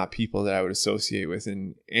these are not people that I would associate with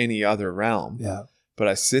in any other realm. But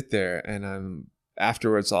I sit there and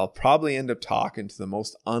afterwards I'll probably end up talking to the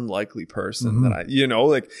most unlikely person that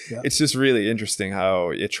it's just really interesting how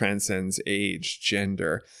it transcends age,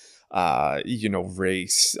 gender,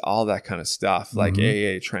 race, all that kind of stuff. Like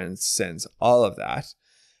AA transcends all of that.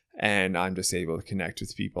 And I'm just able to connect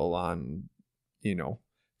with people on,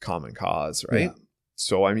 common cause. Right.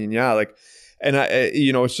 So, I mean, like, and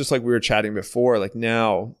it's just like we were chatting before, like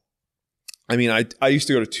now, I mean, I used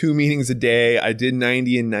to go to 2 meetings a day. I did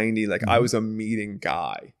 90 and 90. Like I was a meeting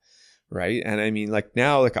guy. Right. And I mean, like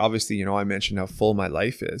now, like obviously, I mentioned how full my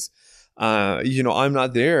life is. I'm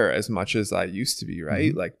not there as much as I used to be.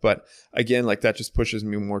 Right. Like, but again, like that just pushes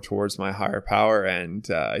me more towards my higher power and,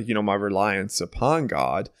 my reliance upon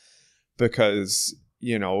God, because,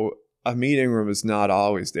 a meeting room is not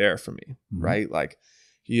always there for me. Right. Like,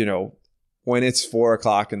 when it's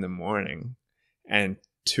 4:00 in the morning and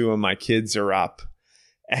 2 of my kids are up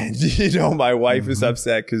and, my wife is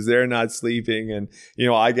upset because they're not sleeping, and,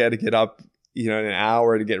 I got to get up, in an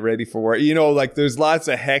hour to get ready for work, like there's lots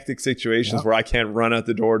of hectic situations where I can't run out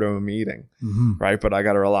the door to a meeting. Right. But I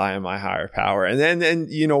got to rely on my higher power. And then,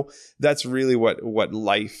 that's really what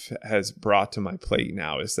life has brought to my plate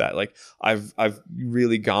now, is that like, I've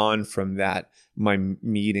really gone from that, my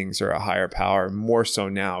meetings are a higher power, more so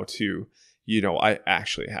now to, I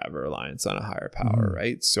actually have a reliance on a higher power.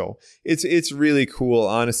 Right. So it's really cool.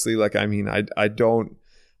 Honestly, like, I mean, I don't,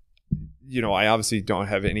 I obviously don't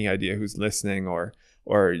have any idea who's listening or,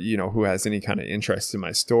 who has any kind of interest in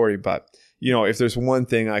my story. But, if there's one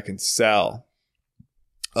thing I can sell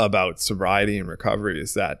about sobriety and recovery,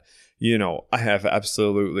 is that, I have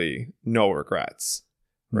absolutely no regrets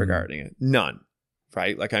regarding it. None.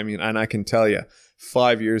 Right. Like, I mean, and I can tell you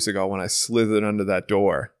 5 years ago when I slithered under that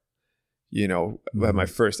door, at my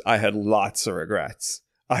first, I had lots of regrets.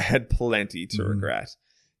 I had plenty to regret.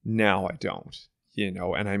 Now I don't,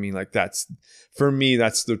 and I mean, like, that's, for me,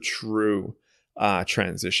 that's the true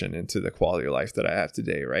transition into the quality of life that I have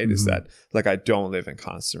today, right? Is that like, I don't live in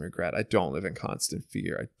constant regret. I don't live in constant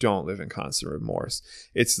fear. I don't live in constant remorse.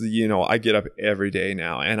 It's, you know, I get up every day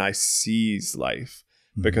now and I seize life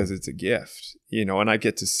because it's a gift, you know, and I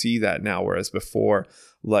get to see that now. Whereas before,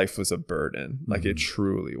 life was a burden, like it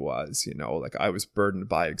truly was, you know, like I was burdened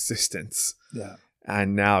by existence. Yeah.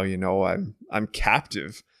 And now, you know, I'm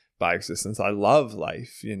captive by existence. I love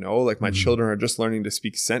life, you know, like my children are just learning to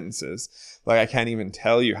speak sentences. Like I can't even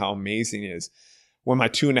tell you how amazing it is when my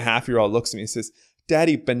 2.5-year-old looks at me and says,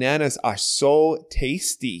 "Daddy, bananas are so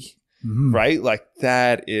tasty." Right? Like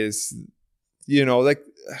that is, you know, like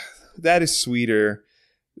that is sweeter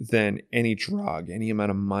than any drug, any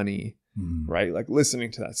amount of money, right? Like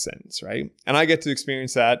listening to that sentence, right? And I get to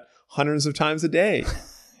experience that hundreds of times a day.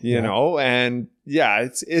 You know, and yeah,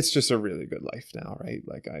 it's just a really good life now, right?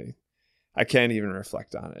 Like I can't even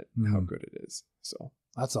reflect on it, how good it is. So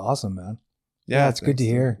that's awesome, man. Yeah, it's good to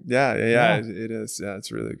hear. Yeah, it is. Yeah,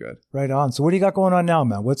 it's really good. Right on. So what do you got going on now,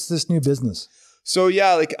 man? What's this new business? So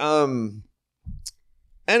yeah, like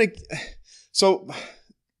so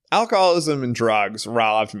alcoholism and drugs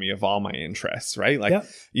robbed me of all my interests, right? Like,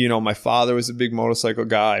 you know, my father was a big motorcycle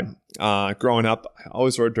guy. Growing up, I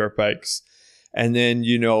always rode dirt bikes. And then,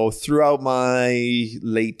 you know, throughout my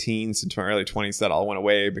late teens into my early 20s, that all went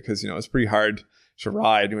away because, you know, it's pretty hard to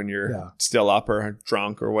ride when you're still up or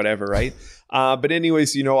drunk or whatever, right? But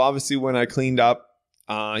anyways, you know, obviously when I cleaned up,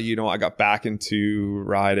 you know, I got back into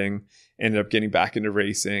riding, ended up getting back into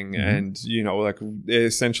racing. And, you know, like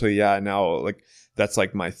essentially, now like that's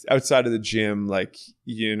like my outside of the gym, like,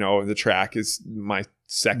 you know, the track is my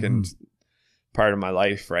second part of my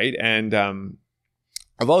life, right? And,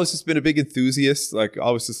 I've always just been a big enthusiast, like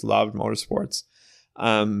always just loved motorsports.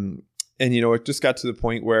 And, you know, it just got to the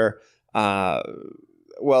point where,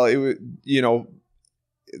 well, it would, you know,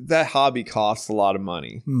 that hobby costs a lot of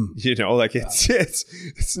money, you know, like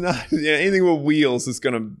it's not, you know, anything with wheels is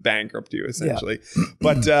going to bankrupt you essentially.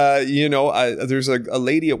 But, you know, there's a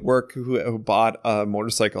lady at work who bought a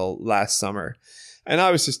motorcycle last summer and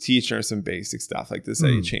I was just teaching her some basic stuff like this, how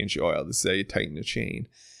you change the oil, this is how you tighten the chain,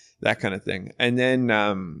 that kind of thing. And then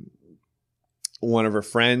one of her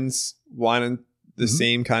friends wanted the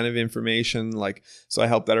same kind of information. Like, so I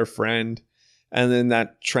helped out her friend. And then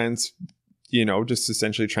that you know, just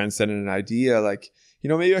essentially transcended an idea. Like, you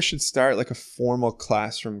know, maybe I should start like a formal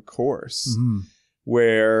classroom course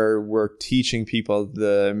where we're teaching people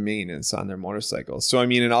the maintenance on their motorcycles. So, I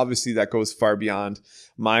mean, and obviously that goes far beyond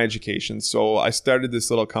my education. So I started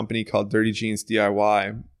this little company called Dirty Jeans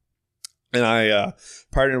DIY. And I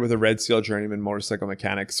partnered with a Red Seal journeyman motorcycle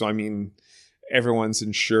mechanic. So, I mean, everyone's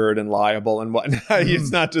insured and liable and whatnot.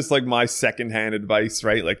 It's not just like my secondhand advice,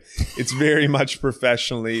 right? Like it's very much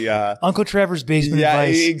professionally. Uncle Trevor's basement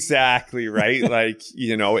advice. Yeah, exactly. Right. Like,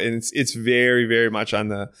 you know, and it's very, very much on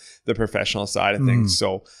the professional side of things.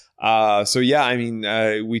 So yeah, I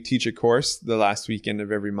mean, we teach a course the last weekend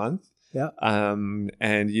of every month. Yeah.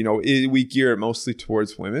 And, you know, we gear it mostly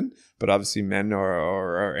towards women, but obviously men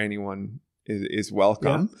or anyone is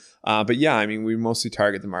welcome. But yeah, I mean, we mostly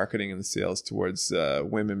target the marketing and the sales towards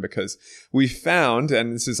women because we found,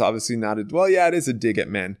 and this is obviously not it is a dig at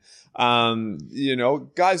men. You know,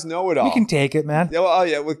 guys know it all. We can take it, man.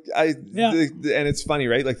 And it's funny,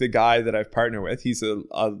 right? Like the guy that I've partnered with, he's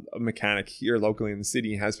a mechanic here locally in the city.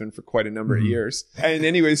 He has been for quite a number of years. And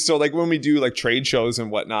anyways, so like when we do like trade shows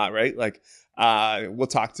and whatnot, right? Like we'll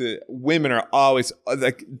talk to women are always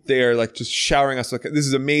like, they're like just showering us like, this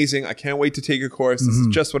is amazing. I can't wait to take a course. This is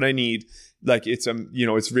just what I need. Like it's, you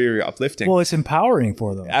know, it's very uplifting. Well, it's empowering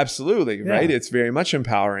for them. Absolutely. Right. It's very much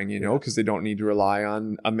empowering, you know, because they don't need to rely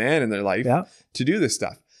on a man in their life to do this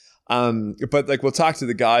stuff. But like, we'll talk to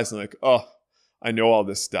the guys and like, oh, I know all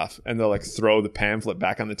this stuff. And they'll like throw the pamphlet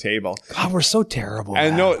back on the table. God, we're so terrible.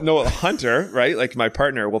 And no, Hunter, right? Like my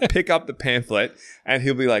partner will pick up the pamphlet and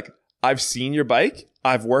he'll be like, I've seen your bike.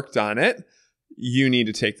 I've worked on it. You need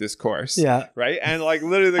to take this course. Yeah. Right. And like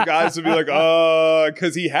literally the guys would be like,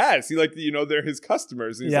 because he like, you know, they're his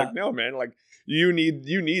customers. And he's like, no, man, like you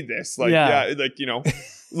need this. Like, like, you know,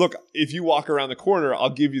 look, if you walk around the corner, I'll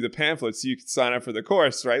give you the pamphlet so you can sign up for the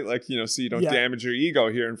course. Right. Like, you know, so you don't damage your ego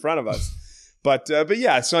here in front of us. But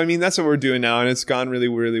yeah, so I mean, that's what we're doing now. And it's gone really,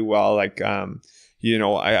 really well. Like, you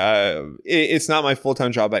know, it's not my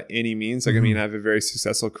full-time job by any means. Like, I mean, I have a very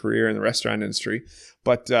successful career in the restaurant industry,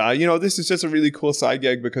 but, you know, this is just a really cool side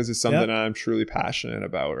gig because it's something I'm truly passionate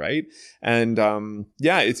about. Right. And,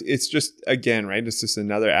 it's just, again, right. It's just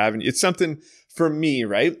another avenue. It's something for me,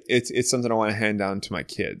 right. It's something I want to hand down to my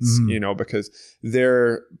kids, you know, because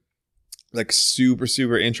they're like super,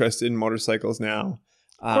 super interested in motorcycles now.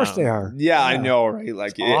 Of course they are. Yeah, I know, right?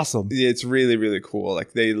 Like awesome. It's really, really cool.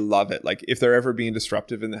 Like they love it. Like if they're ever being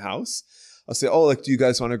disruptive in the house, I'll say, "Oh, like, do you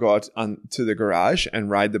guys want to go out to the garage and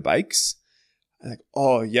ride the bikes?" I'm like,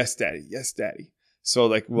 "Oh, yes, daddy. Yes, daddy." So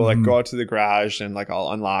like we'll like go out to the garage and like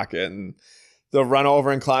I'll unlock it and they'll run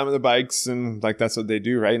over and climb on the bikes and like that's what they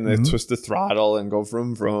do, right? And they twist the throttle and go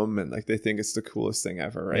vroom vroom and like they think it's the coolest thing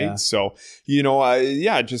ever, right? Yeah. So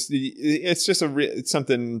it's just it's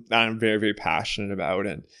something that I'm very, very passionate about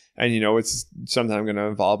and it's something I'm going to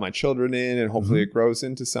involve my children in and hopefully it grows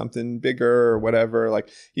into something bigger or whatever. Like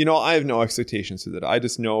I have no expectations with it. I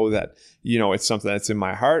just know that it's something that's in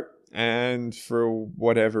my heart. And for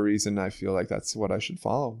whatever reason, I feel like that's what I should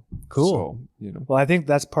follow. Cool. So, Well, I think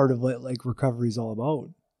that's part of what like recovery is all about,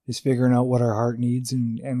 is figuring out what our heart needs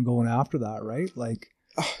and going after that, right? Like,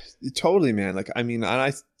 totally, man. Like, I mean, and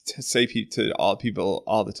I say to all people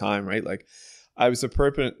all the time, right? Like, I was a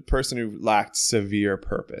person who lacked severe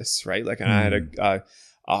purpose, right? Like, and I had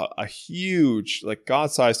a huge, like,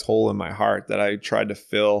 God-sized hole in my heart that I tried to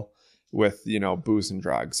fill with booze and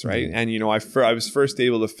drugs, right? And I was first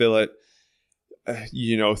able to fill it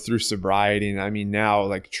through sobriety, and I mean now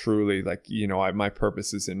like truly like my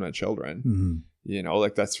purpose is in my children.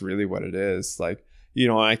 Like that's really what it is. Like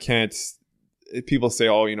I can't, people say,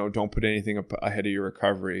 oh, don't put anything ahead of your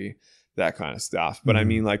recovery, that kind of stuff, but I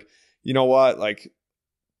mean, like, you know what, like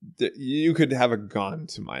you could have a gun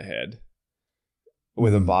to my head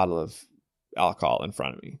with a bottle of alcohol in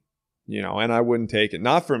front of me, and I wouldn't take it.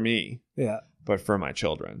 Not for me, but for my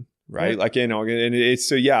children, right? Like, and it's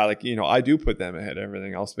so, like, I do put them ahead of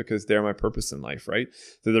everything else because they're my purpose in life, right?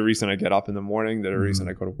 They're the reason I get up in the morning. They're the reason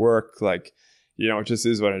I go to work. Like, it just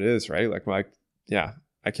is what it is, right? Like,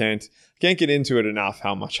 I can't get into it enough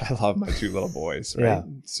how much I love my two little boys, right? Yeah.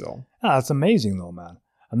 So that's amazing though, man.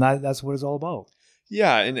 And that's what it's all about.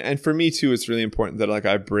 Yeah. And for me too, it's really important that like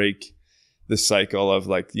I break the cycle of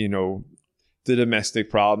like, the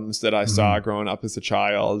domestic problems that I saw growing up as a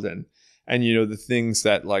child and the things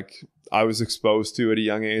that like I was exposed to at a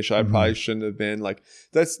young age I probably shouldn't have been. Like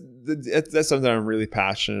that's something I'm really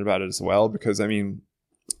passionate about as well, because I mean,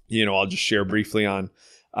 I'll just share briefly on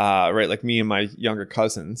right, like me and my younger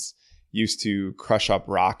cousins used to crush up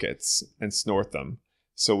rockets and snort them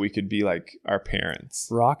so we could be like our parents.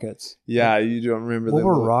 Rockets? Yeah, you don't remember what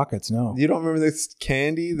were rockets? No. You don't remember this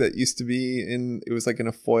candy that used to be it was like in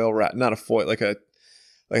a foil wrap, not a foil, like a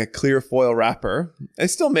clear foil wrapper. They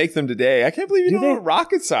still make them today. I can't believe you know what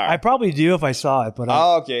rockets are. I probably do if I saw it, but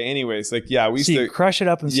okay. Anyways, like we used to crush it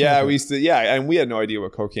up and we used to and we had no idea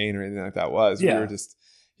what cocaine or anything like that was. We were just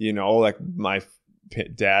like my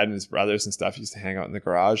dad and his brothers and stuff used to hang out in the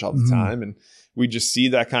garage all the time, and we just see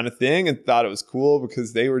that kind of thing and thought it was cool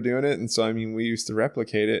because they were doing it. And so, I mean, we used to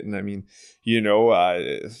replicate it. And I mean,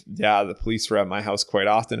 the police were at my house quite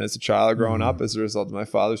often as a child growing up as a result of my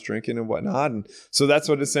father's drinking and whatnot. And so that's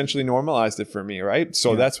what essentially normalized it for me. Right.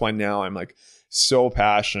 So that's why now I'm like so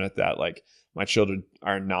passionate that like my children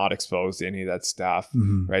are not exposed to any of that stuff.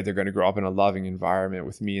 Right. They're going to grow up in a loving environment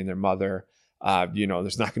with me and their mother.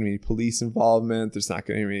 There's not going to be police involvement. There's not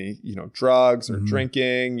going to be, drugs or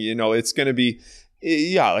drinking. It's going to be,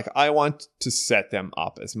 like I want to set them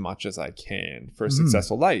up as much as I can for a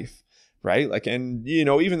successful life. Right. Like, and,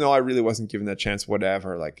 even though I really wasn't given that chance,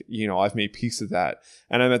 whatever, like, I've made peace of that.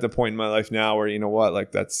 And I'm at the point in my life now where, what,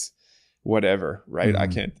 like that's whatever. Right. I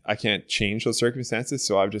can't change those circumstances.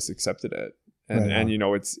 So I've just accepted it. And,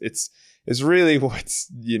 it's really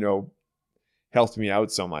what's, helped me out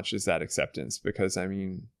so much is that acceptance, because I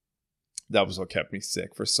mean, that was what kept me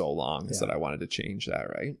sick for so long is that I wanted to change that.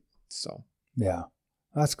 Right. So, yeah,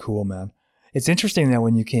 that's cool, man. It's interesting that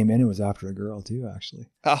when you came in, it was after a girl too, actually.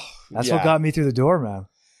 Oh, that's what got me through the door, man.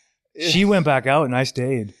 She went back out and I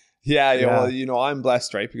stayed. Yeah. Well, I'm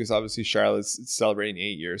blessed, right? Because obviously Charlotte's celebrating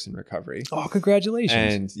 8 years in recovery. Oh,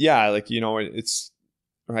 congratulations. And like, it's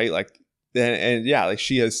right. Like, and like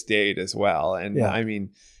she has stayed as well. And I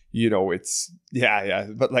mean, it's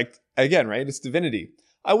but like again, right, it's divinity.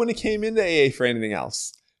 I wouldn't have came into AA for anything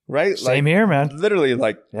else, right? Same here, man. Literally,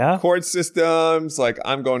 like court systems, like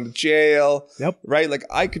I'm going to jail. Yep. Right? Like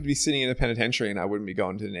I could be sitting in a penitentiary and I wouldn't be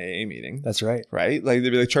going to an AA meeting. That's right. Right? Like they'd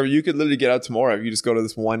be like, Trevor, you could literally get out tomorrow if you just go to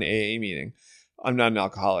this one AA meeting. I'm not an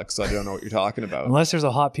alcoholic, so I don't know what you're talking about. Unless there's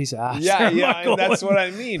a hot piece of ass. Yeah, that's what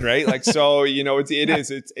I mean, right? Like, so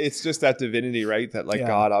it's just that divinity, right? That like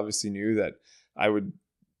God obviously knew that I would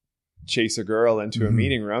chase a girl into a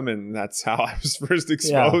meeting room, and that's how I was first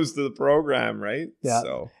exposed to the program, right?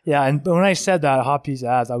 And when I said that hot piece of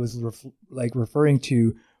ass, I was referring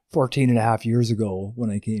to 14 and a half years ago when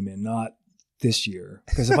I came in, not this year,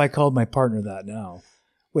 because if I called my partner that now,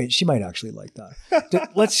 Wait, she might actually like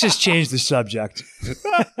that. Let's just change the subject.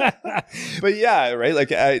 But yeah, right.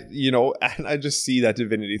 Like, and I just see that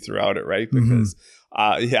divinity throughout it, right? Because,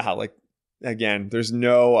 like, again, there's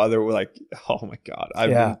no other, like, oh my God.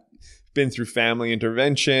 I've been through family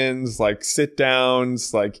interventions, like sit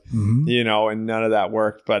downs, like, and none of that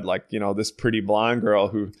worked. But like, this pretty blonde girl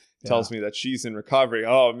who tells me that she's in recovery.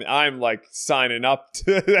 Oh, I'm like signing up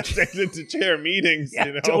to chair meetings.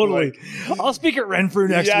 Yeah, totally. Like, I'll speak at Renfrew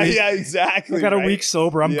next week. Yeah, exactly. I got a week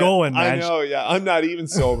sober. I'm going, man. I know. Yeah, I'm not even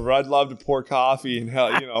sober. I'd love to pour coffee and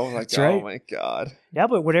like, That's right. Oh my God. Yeah,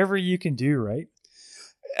 but whatever you can do, right?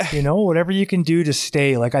 Whatever you can do to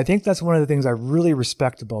stay. Like, I think that's one of the things I really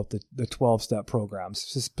respect about the 12-step programs,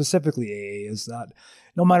 specifically AA, is that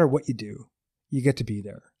no matter what you do, you get to be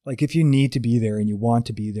there. Like, if you need to be there and you want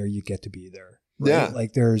to be there, you get to be there. Right? Yeah.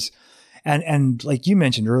 Like there's, and like you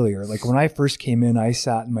mentioned earlier, like when I first came in, I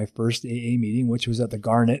sat in my first AA meeting, which was at the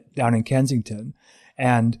Garnet down in Kensington.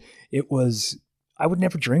 And I would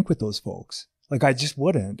never drink with those folks. Like, I just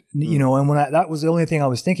wouldn't, and when that was the only thing I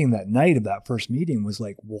was thinking that night of that first meeting was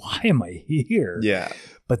like, why am I here? Yeah.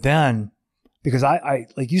 But then, because I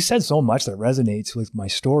like you said so much that resonates with my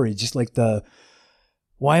story, just like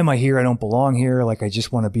why am I here? I don't belong here. Like, I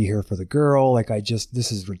just want to be here for the girl. Like,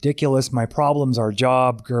 this is ridiculous. My problems are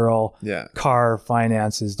job, girl, car,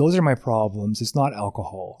 finances. Those are my problems. It's not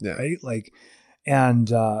alcohol, right? Like, and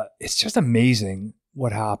it's just amazing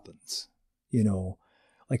what happens,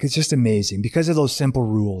 Like, it's just amazing because of those simple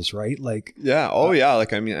rules, right? Like, yeah. Oh, yeah.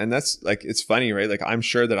 Like, I mean, and that's like, it's funny, right? Like, I'm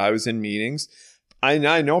sure that I was in meetings.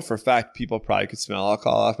 I know for a fact people probably could smell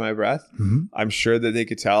alcohol off my breath. Mm-hmm. I'm sure that they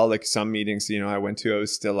could tell, like some meetings, I went to, I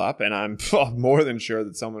was still up, and I'm more than sure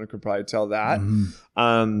that someone could probably tell that.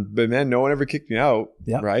 Mm-hmm. But man, no one ever kicked me out,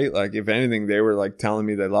 right? Like, if anything, they were like telling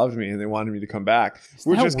me they loved me and they wanted me to come back,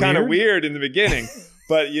 which was kind of weird in the beginning.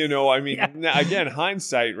 But, I mean, again,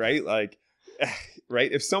 hindsight, right? Like,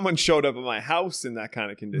 right? If someone showed up at my house in that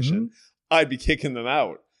kind of condition, I'd be kicking them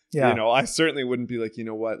out. Yeah. I certainly wouldn't be like,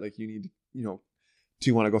 what, like, you need to, do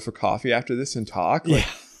you want to go for coffee after this and talk? Like,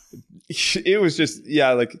 it was just,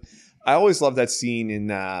 like, I always love that scene in,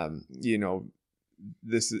 the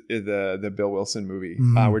Bill Wilson movie,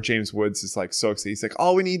 where James Woods is like so excited. He's like,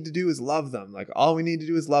 all we need to do is love them. Like, all we need to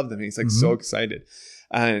do is love them. And he's like so excited.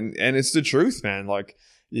 And it's the truth, man. Like,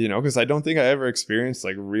 because I don't think I ever experienced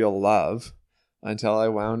like real love until I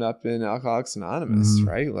wound up in Alcoholics Anonymous,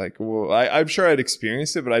 right? Like, well, I'm sure I'd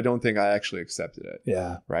experienced it, but I don't think I actually accepted it.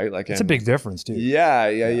 Yeah. Right? Like, it's a big difference too. Yeah.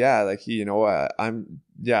 Like,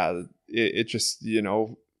 it just,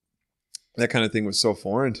 that kind of thing was so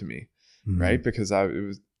foreign to me, right? Because it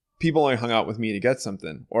was people only hung out with me to get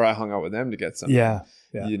something, or I hung out with them to get something. Yeah.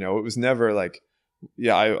 It was never like,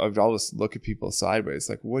 I've always look at people sideways,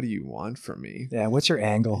 like, what do you want from me? Yeah, what's your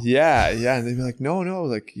angle? Yeah. And they'd be like, no,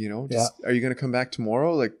 like, just, are you going to come back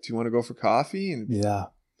tomorrow? Like, do you want to go for coffee? And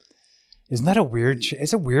isn't that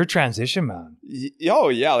it's a weird transition, man. Oh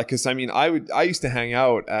yeah. Like, cause I mean, I used to hang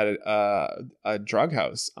out at a drug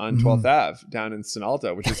house on 12th Ave down in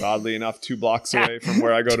Sinalta, which is oddly enough 2 blocks away from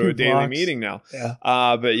where I go to a daily meeting now. Yeah.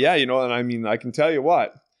 But yeah, and I mean, I can tell you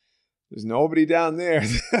what, there's nobody down there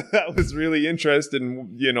that was really interested in,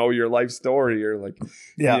 your life story or like,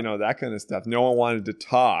 that kind of stuff. No one wanted to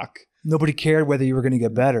talk. Nobody cared whether you were going to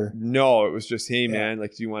get better. No, it was just, hey man,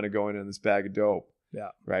 like, do you want to go in on this bag of dope? Yeah.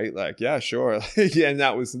 Right. Like, yeah, sure. And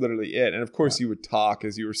that was literally it. And of course you would talk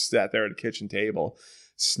as you were sat there at a kitchen table,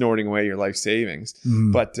 snorting away your life savings.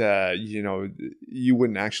 But, you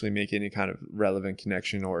wouldn't actually make any kind of relevant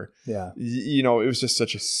connection or, it was just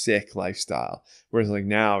such a sick lifestyle. Whereas like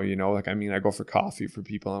now, like, I mean, I go for coffee for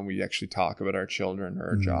people and we actually talk about our children or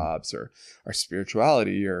our jobs or our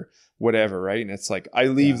spirituality or whatever. Right. And it's like, I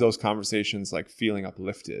leave those conversations like feeling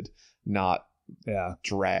uplifted, not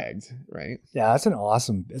dragged, right? Yeah, it's an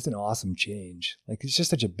awesome change. Like, it's just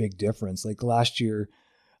such a big difference. Like last year,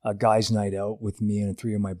 a guys' night out with me and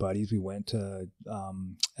 3 of my buddies, we went to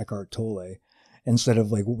Eckhart Tolle instead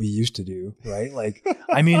of like what we used to do, right? Like,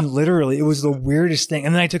 I mean, literally, it was the weirdest thing.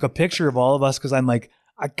 And then I took a picture of all of us because I'm like,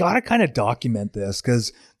 I gotta kind of document this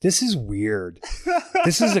because this is weird.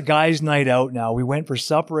 This is a guy's night out now. We went for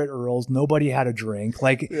supper at Earl's. Nobody had a drink.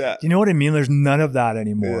 Like, do you know what I mean? There's none of that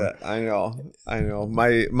anymore. Yeah, I know.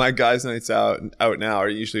 My guys' nights out now are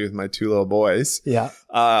usually with my 2 little boys. Yeah.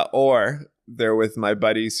 Or they're with my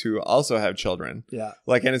buddies who also have children. Yeah.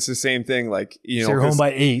 Like, and it's the same thing. Like, so you're home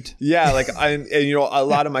by 8. Yeah. Like, and a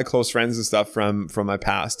lot of my close friends and stuff from my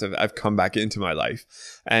past I've come back into my life,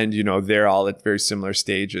 and they're all at very similar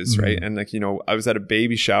stages, right? And like, I was at a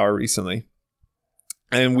baby shower recently,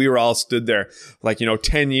 And we were all stood there like,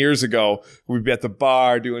 10 years ago, we'd be at the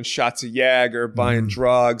bar doing shots of Jaeger, buying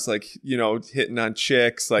drugs, like, hitting on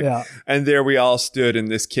chicks, like, and there we all stood in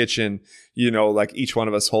this kitchen, like each one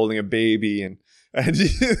of us holding a baby and with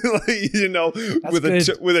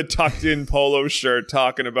a tucked in polo shirt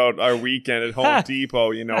talking about our weekend at Home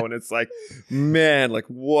Depot, and it's like, man, like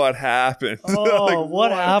what happened? Oh, like,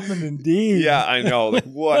 what happened indeed? Yeah, I know. Like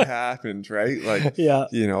what happened, right? Like,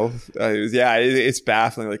 it's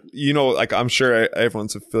baffling. Like, like I'm sure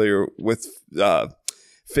everyone's familiar with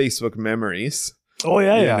Facebook memories. Oh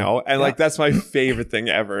yeah, and like that's my favorite thing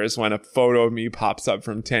ever is when a photo of me pops up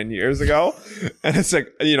from 10 years ago, and it's like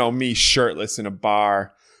me shirtless in a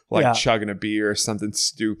bar, like chugging a beer or something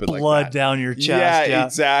stupid, blood like that. Down your chest. Yeah,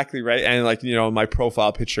 exactly right. And like my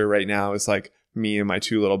profile picture right now is like me and my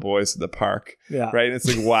 2 little boys at the park. Yeah, right. And it's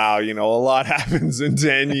like wow, a lot happens in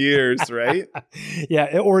 10 years, right?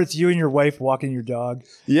 Yeah, or it's you and your wife walking your dog.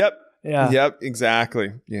 Yep. Yeah. Yep.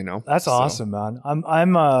 Exactly. That's awesome, man.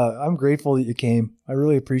 I'm grateful that you came. I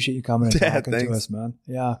really appreciate you coming and talking to us, man.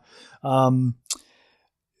 Yeah.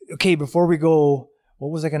 Okay. Before we go, what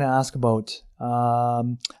was I going to ask about?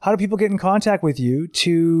 How do people get in contact with you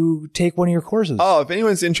to take one of your courses? Oh, if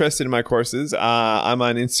anyone's interested in my courses, I'm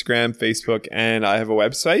on Instagram, Facebook, and I have a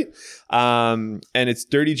website. And it's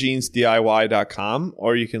dirtyjeansdiy.com,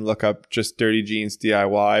 or you can look up just Dirty Jeans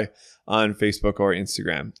DIY on Facebook or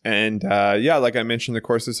Instagram. And like I mentioned, the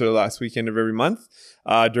courses are the last weekend of every month.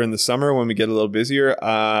 During the summer, when we get a little busier,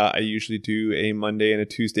 I usually do a Monday and a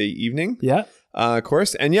Tuesday evening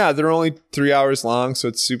course. And they're only 3 hours long, so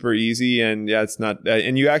it's super easy. And it's not,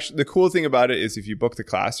 and you actually, the cool thing about it is if you book the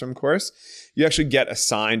classroom course, you actually get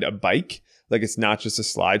assigned a bike. Like it's not just a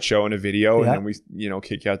slideshow and a video and then we,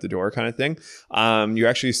 kick you out the door kind of thing. You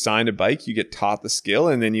actually assign a bike, you get taught the skill,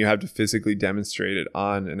 and then you have to physically demonstrate it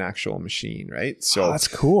on an actual machine, right? So that's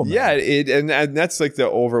cool, man. Yeah, and that's like the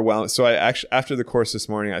overwhelm. So I actually, after the course this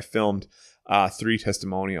morning, I filmed 3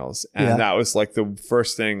 testimonials, and that was like the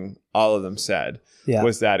first thing all of them said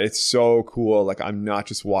was that it's so cool. Like I'm not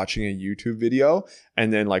just watching a YouTube video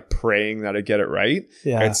and then like praying that I get it right.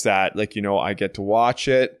 Yeah. It's that like, I get to watch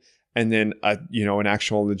it. And then, an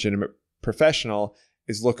actual legitimate professional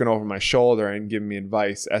is looking over my shoulder and giving me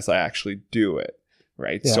advice as I actually do it.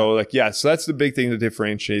 Right. Yeah. So so that's the big thing that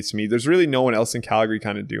differentiates me. There's really no one else in Calgary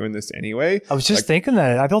kind of doing this anyway. I was just thinking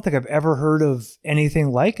that. I don't think I've ever heard of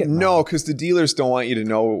anything like it. No, because the dealers don't want you to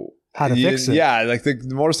know how to fix it. Yeah. Like the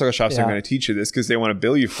motorcycle shops aren't going to teach you this because they want to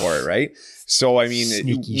bill you for it. Right. So, I mean,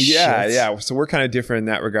 yeah. So we're kind of different in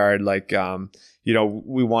that regard. Like,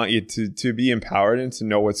 we want you to be empowered and to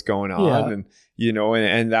know what's going on and,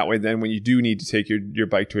 and that way, then when you do need to take your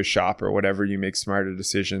bike to a shop or whatever, you make smarter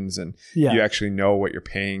decisions and you actually know what you're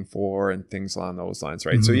paying for and things along those lines.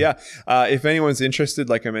 Right. Mm-hmm. So if anyone's interested,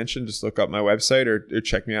 like I mentioned, just look up my website or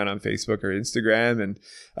check me out on Facebook or Instagram. And,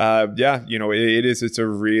 it's a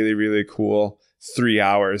really, really cool 3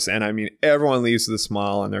 hours. And I mean, everyone leaves with a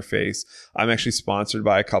smile on their face. I'm actually sponsored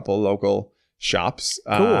by a couple local shops.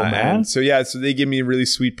 Cool, man. And so they give me really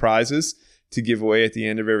sweet prizes to give away at the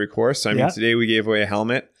end of every course. So, I mean, today we gave away a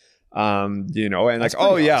helmet, and like,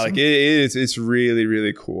 awesome. It's really,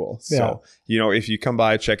 really cool. So, if you come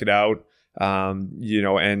by, check it out.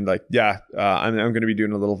 And like, I'm going to be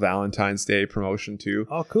doing a little Valentine's Day promotion too.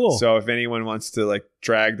 Oh, cool. So if anyone wants to like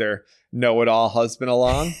drag their know-it-all husband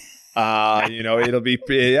along, it'll be,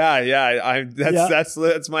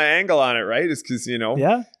 that's my angle on it, right? Is because,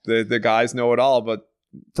 the guys know it all, but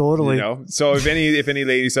totally. So if any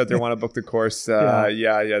ladies out there want to book the course, I've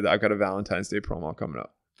got a Valentine's Day promo coming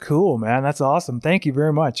up. Cool, man. That's awesome. Thank you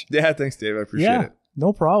very much. Yeah. Thanks, Dave. I appreciate it.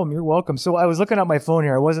 No problem. You're welcome. So I was looking at my phone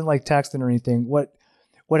here. I wasn't like texting or anything. What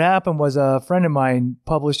happened was a friend of mine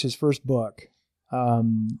published his first book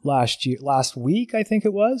last week, I think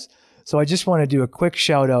it was. So I just want to do a quick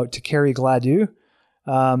shout out to Kerry Gladue,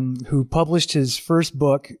 who published his first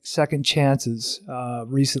book, Second Chances,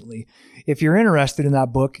 recently. If you're interested in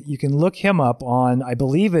that book, you can look him up on, I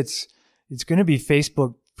believe it's going to be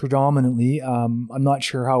Facebook predominantly. I'm not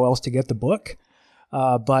sure how else to get the book.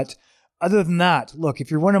 But other than that, look,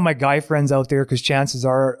 if you're one of my guy friends out there, because chances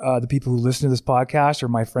are the people who listen to this podcast are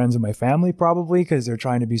my friends and my family probably, because they're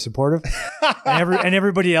trying to be supportive. and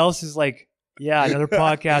everybody else is like, yeah, another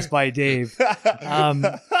podcast by Dave.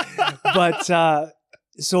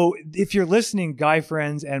 So if you're listening, guy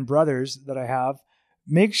friends and brothers that I have,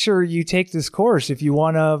 make sure you take this course if you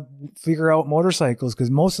want to figure out motorcycles,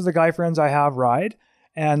 because most of the guy friends I have ride,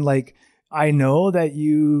 and like, I know that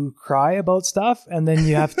you cry about stuff and then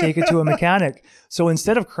you have to take it to a mechanic. So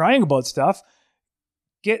instead of crying about stuff,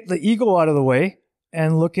 get the ego out of the way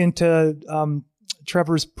and look into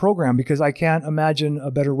Trevor's program because I can't imagine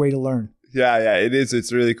a better way to learn. Yeah, it is.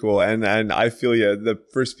 It's really cool. And I feel you. The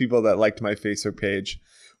first people that liked my Facebook page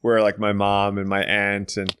were like my mom and my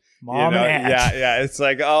aunt and Mom and aunt. Yeah. It's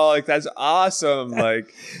like, oh, like that's awesome.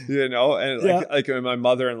 Like, and like my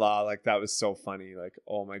mother-in-law, like that was so funny. Like,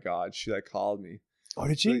 oh my God, she like called me. Oh,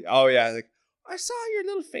 did she? Like, oh yeah, like I saw your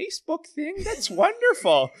little Facebook thing. That's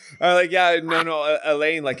wonderful. I'm like, yeah, no,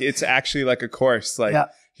 Elaine, like it's actually like a course, like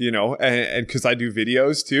and because I do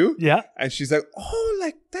videos too. Yeah. And she's like, oh,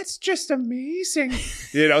 like that's just amazing.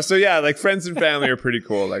 So yeah, like friends and family are pretty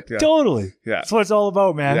cool. Like totally. Yeah. That's what it's all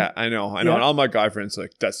about, man. Yeah, I know. And all my guy friends are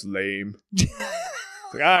like, that's lame. Like,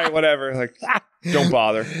 all right, whatever. Like, don't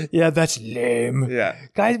bother. Yeah, that's lame. Yeah.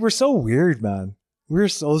 Guys, we're so weird, man. We're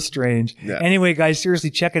so strange. Yeah. Anyway, guys, seriously,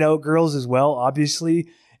 check it out. Girls as well, obviously.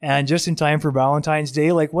 And just in time for Valentine's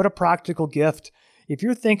Day, like what a practical gift. If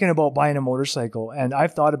you're thinking about buying a motorcycle, and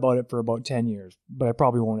I've thought about it for about 10 years, but I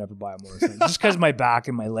probably won't ever buy a motorcycle just because my back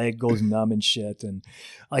and my leg goes numb and shit. And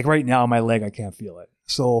like right now, my leg, I can't feel it.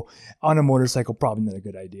 So on a motorcycle, probably not a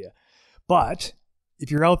good idea. But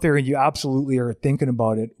if you're out there and you absolutely are thinking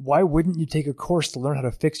about it, why wouldn't you take a course to learn how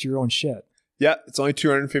to fix your own shit? Yeah, it's only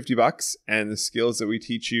 $250. And the skills that we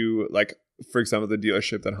teach you, like, for example, the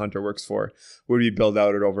dealership that Hunter works for would be built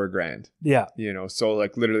out at over $1,000. Yeah. So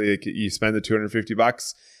like literally like, you spend the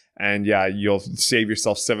 $250 and you'll save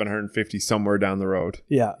yourself $750 somewhere down the road.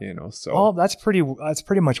 Yeah. So. Oh, that's pretty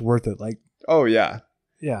much worth it. Like. Oh yeah.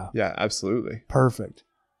 Yeah. Yeah, absolutely. Perfect.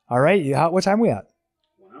 All right. What time are we at?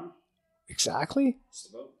 1 hour. Exactly.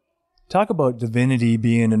 Talk about divinity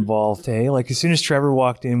being involved, hey? Like as soon as Trevor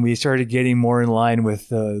walked in, we started getting more in line with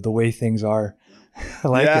the way things are. I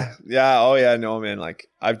like it. Yeah. Oh yeah. No, man. Like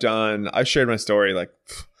I've shared my story like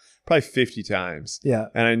probably 50 times. Yeah.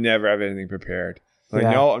 And I never have anything prepared. Like,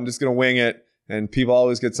 no, I'm just going to wing it. And people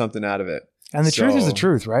always get something out of it. And the truth is the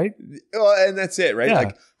truth, right? Well, and that's it, right? Yeah.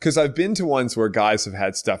 Like, because I've been to ones where guys have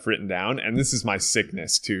had stuff written down, and this is my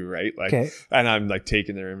sickness too, right? Like, and I'm like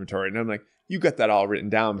taking their inventory, and I'm like, you got that all written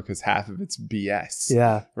down because half of it's BS.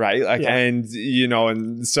 Yeah. Right. Like, and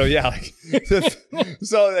and so, like,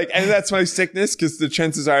 so like, and that's my sickness because the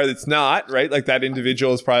chances are it's not, right? Like that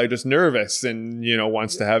individual is probably just nervous and,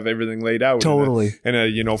 wants to have everything laid out totally in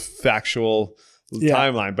a factual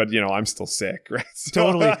timeline, but I'm still sick, right?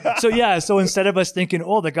 So, totally. So instead of us thinking,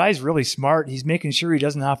 oh, the guy's really smart, he's making sure he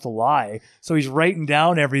doesn't have to lie. So he's writing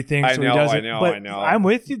down everything. I know. I know. I'm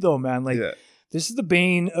with you though, man. Like, this is the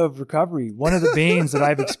bane of recovery. One of the banes that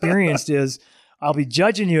I've experienced is I'll be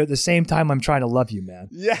judging you at the same time I'm trying to love you, man.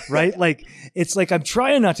 Yeah. Right? Like, it's like I'm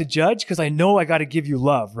trying not to judge because I know I got to give you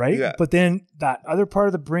love, right? Yeah. But then that other part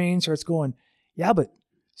of the brain starts going, yeah, but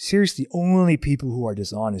seriously, only people who are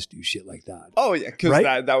dishonest do shit like that. Oh, yeah. Because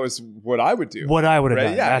that was what I would do. What I would have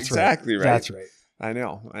done. Yeah, That's exactly right. That's right. I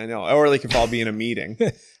know. Or like if I'll be in a meeting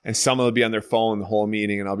and someone will be on their phone the whole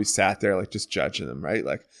meeting and I'll be sat there like just judging them, right?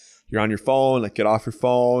 Like, you're on your phone, like get off your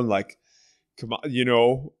phone, like come on,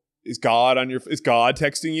 is God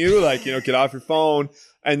texting you? Like, get off your phone.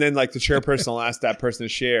 And then like the chairperson will ask that person to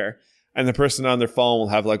share. And the person on their phone will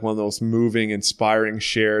have like one of those moving, inspiring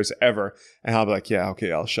shares ever. And I'll be like, yeah,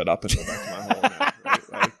 okay, I'll shut up and go back to my hole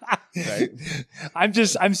now. Right?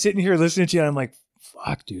 I'm sitting here listening to you and I'm like,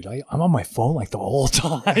 fuck, dude, I'm on my phone like the whole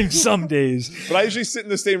time some days. But I usually sit in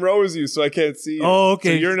the same row as you, so I can't see you. Oh,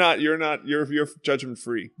 okay. So you're judgment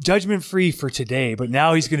free. Judgment free for today, but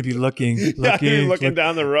now he's going to be looking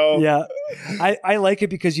down the row. Yeah. I like it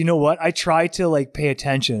because you know what? I try to like pay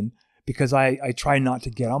attention because I try not to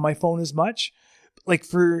get on my phone as much. Like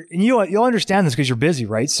you'll understand this because you're busy,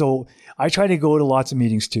 right? So I try to go to lots of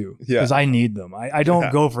meetings too because I need them. I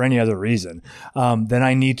don't go for any other reason. Then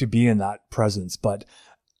I need to be in that presence, but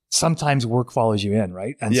sometimes work follows you in,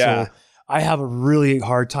 right? And so I have a really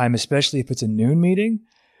hard time, especially if it's a noon meeting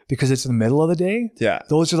because it's in the middle of the day. Yeah.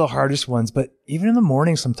 Those are the hardest ones. But even in the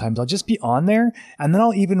morning, sometimes I'll just be on there and then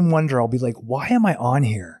I'll even wonder, I'll be like, why am I on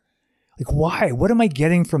here? Like, why? What am I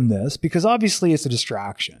getting from this? Because obviously it's a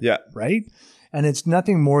distraction. Yeah. Right? And it's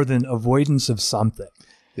nothing more than avoidance of something.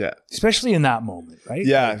 Yeah. Especially in that moment, right?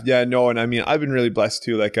 Yeah. Yeah. No. And I mean, I've been really blessed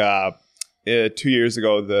too. Like 2 years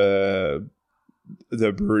ago, the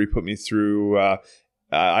brewery put me through,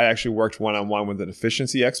 I actually worked one-on-one with an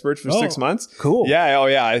efficiency expert for 6 months. Cool. Yeah. Oh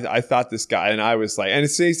yeah. I thought this guy and I was like, and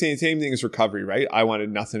it's the same thing as recovery, right? I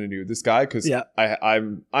wanted nothing to do with this guy because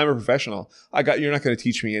I'm a professional. You're not going to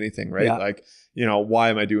teach me anything, right? Yeah. Like, why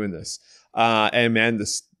am I doing this? And man,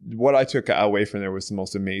 what I took away from there was the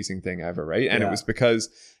most amazing thing ever, right? And Yeah. it was because,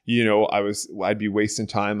 you know, I'd be wasting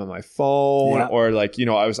time on my phone, Yeah. or like, you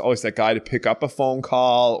know, I was always that guy to pick up a phone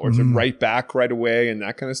call or to Mhm. write back right away and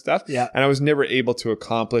that kind of stuff. Yeah. And I was never able to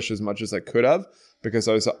accomplish as much as I could have because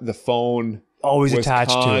the phone Always was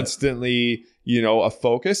attached to it. constantly, you know, a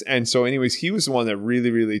focus. And so anyways, he was the one that really,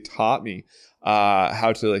 really taught me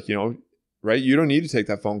how to, like, you know, right? You don't need to take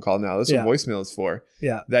that phone call now. That's Yeah. what voicemail is for.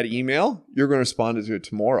 Yeah. That email, you're going to respond to it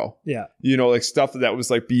tomorrow. Yeah. You know, like stuff that was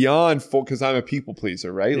like beyond, because I'm a people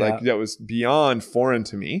pleaser, right? Yeah. Like that was beyond foreign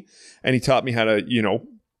to me. And he taught me how to, you know,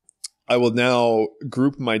 I will now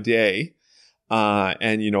group my day.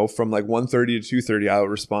 And, you know, from like 1:30 to 2:30, I'll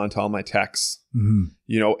respond to all my texts. Mm-hmm.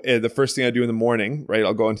 You know, the first thing I do in the morning, right?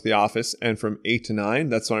 I'll go into the office, and from 8 to 9,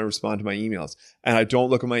 that's when I respond to my emails. And I don't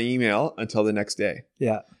look at my email until the next day.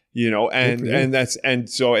 Yeah. You know, Good for you. and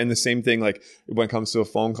the same thing, like when it comes to a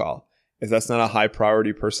phone call, if that's not a high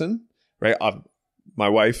priority person, right? My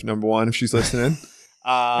wife, number one, if she's listening,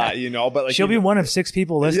 you know, but like she'll be one of 6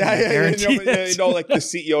 people listening. I guarantee you know, like the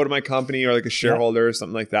CEO to my company or like a shareholder or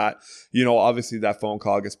something like that. You know, obviously that phone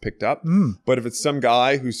call gets picked up. But if it's some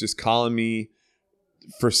guy who's just calling me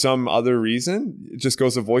for some other reason, it just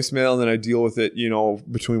goes to voicemail, and then I deal with it, you know,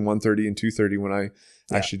 between 1:30 and 2:30 when I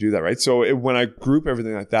actually do that, right? So when I group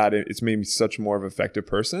everything like that, it's made me such more of an effective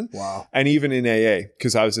person. Wow. And even in AA,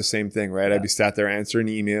 because I was the same thing, right? I'd be sat there answering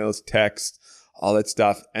emails, text, all that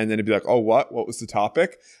stuff. And then it'd be like, oh, what was the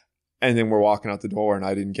topic? And then we're walking out the door and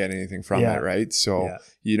I didn't get anything from it, right? So,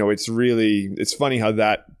 you know, it's funny how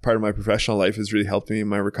that part of my professional life has really helped me in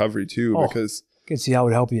my recovery too, because you can see how it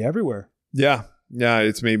would help you everywhere. Yeah,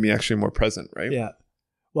 it's made me actually more present, right? Yeah.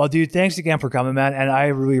 Well, dude, thanks again for coming, man. And I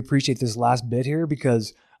really appreciate this last bit here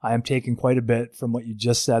because I am taking quite a bit from what you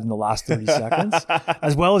just said in the last 30 seconds,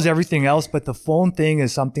 as well as everything else. But the phone thing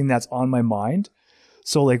is something that's on my mind.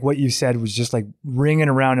 So like what you said was just like ringing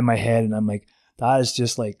around in my head. And I'm like, that is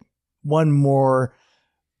just like one more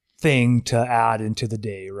thing to add into the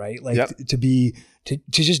day, right? Like to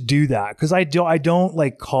just do that. Cause I don't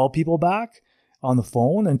like call people back on the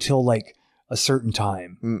phone until like a certain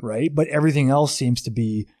time, right? But everything else seems to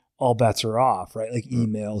be all bets are off, right? Like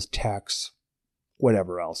emails, texts,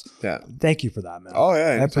 whatever else. Yeah. Thank you for that, man. Oh,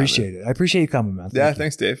 yeah. I appreciate it. I appreciate you coming, man.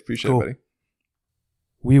 Thanks, Dave. Appreciate it, buddy.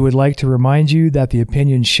 We would like to remind you that the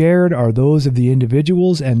opinions shared are those of the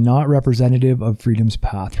individuals and not representative of Freedom's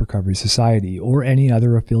Path Recovery Society or any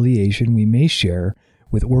other affiliation we may share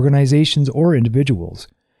with organizations or individuals.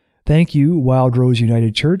 Thank you, Wild Rose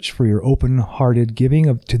United Church, for your open-hearted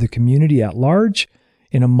giving to the community at large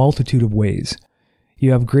in a multitude of ways.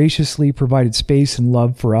 You have graciously provided space and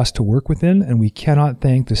love for us to work within, and we cannot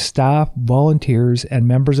thank the staff, volunteers, and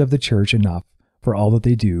members of the church enough for all that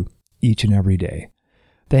they do each and every day.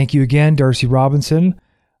 Thank you again, Darcy Robinson.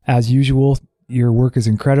 As usual, your work is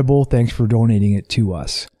incredible. Thanks for donating it to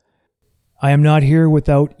us. I am not here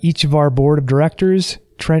without each of our board of directors,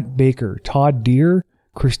 Trent Baker, Todd Deere,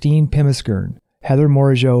 Christine Pimiskern, Heather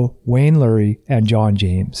Morageau, Wayne Lurie, and John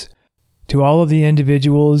James. To all of the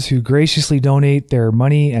individuals who graciously donate their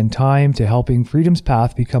money and time to helping Freedom's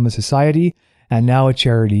Path become a society and now a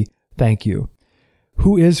charity, thank you.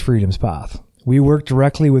 Who is Freedom's Path? We work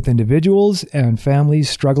directly with individuals and families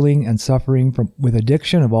struggling and suffering with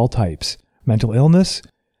addiction of all types, mental illness,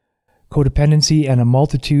 codependency, and a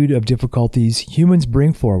multitude of difficulties humans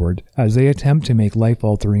bring forward as they attempt to make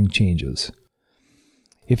life-altering changes.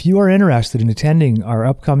 If you are interested in attending our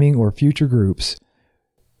upcoming or future groups,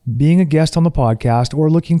 being a guest on the podcast, or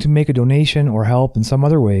looking to make a donation or help in some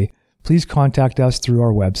other way, please contact us through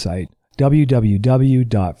our website,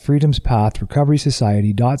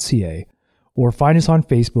 www.freedomspathrecoverysociety.ca, or find us on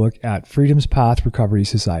Facebook at Freedom's Path Recovery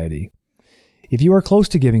Society. If you are close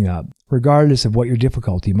to giving up, regardless of what your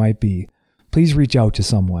difficulty might be, please reach out to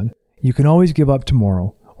someone. You can always give up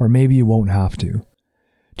tomorrow, or maybe you won't have to.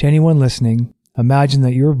 To anyone listening, imagine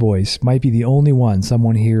that your voice might be the only one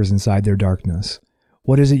someone hears inside their darkness.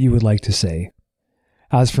 What is it you would like to say?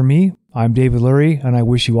 As for me, I'm David Lurie, and I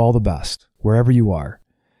wish you all the best, wherever you are.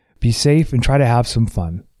 Be safe and try to have some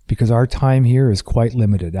fun, because our time here is quite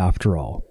limited after all.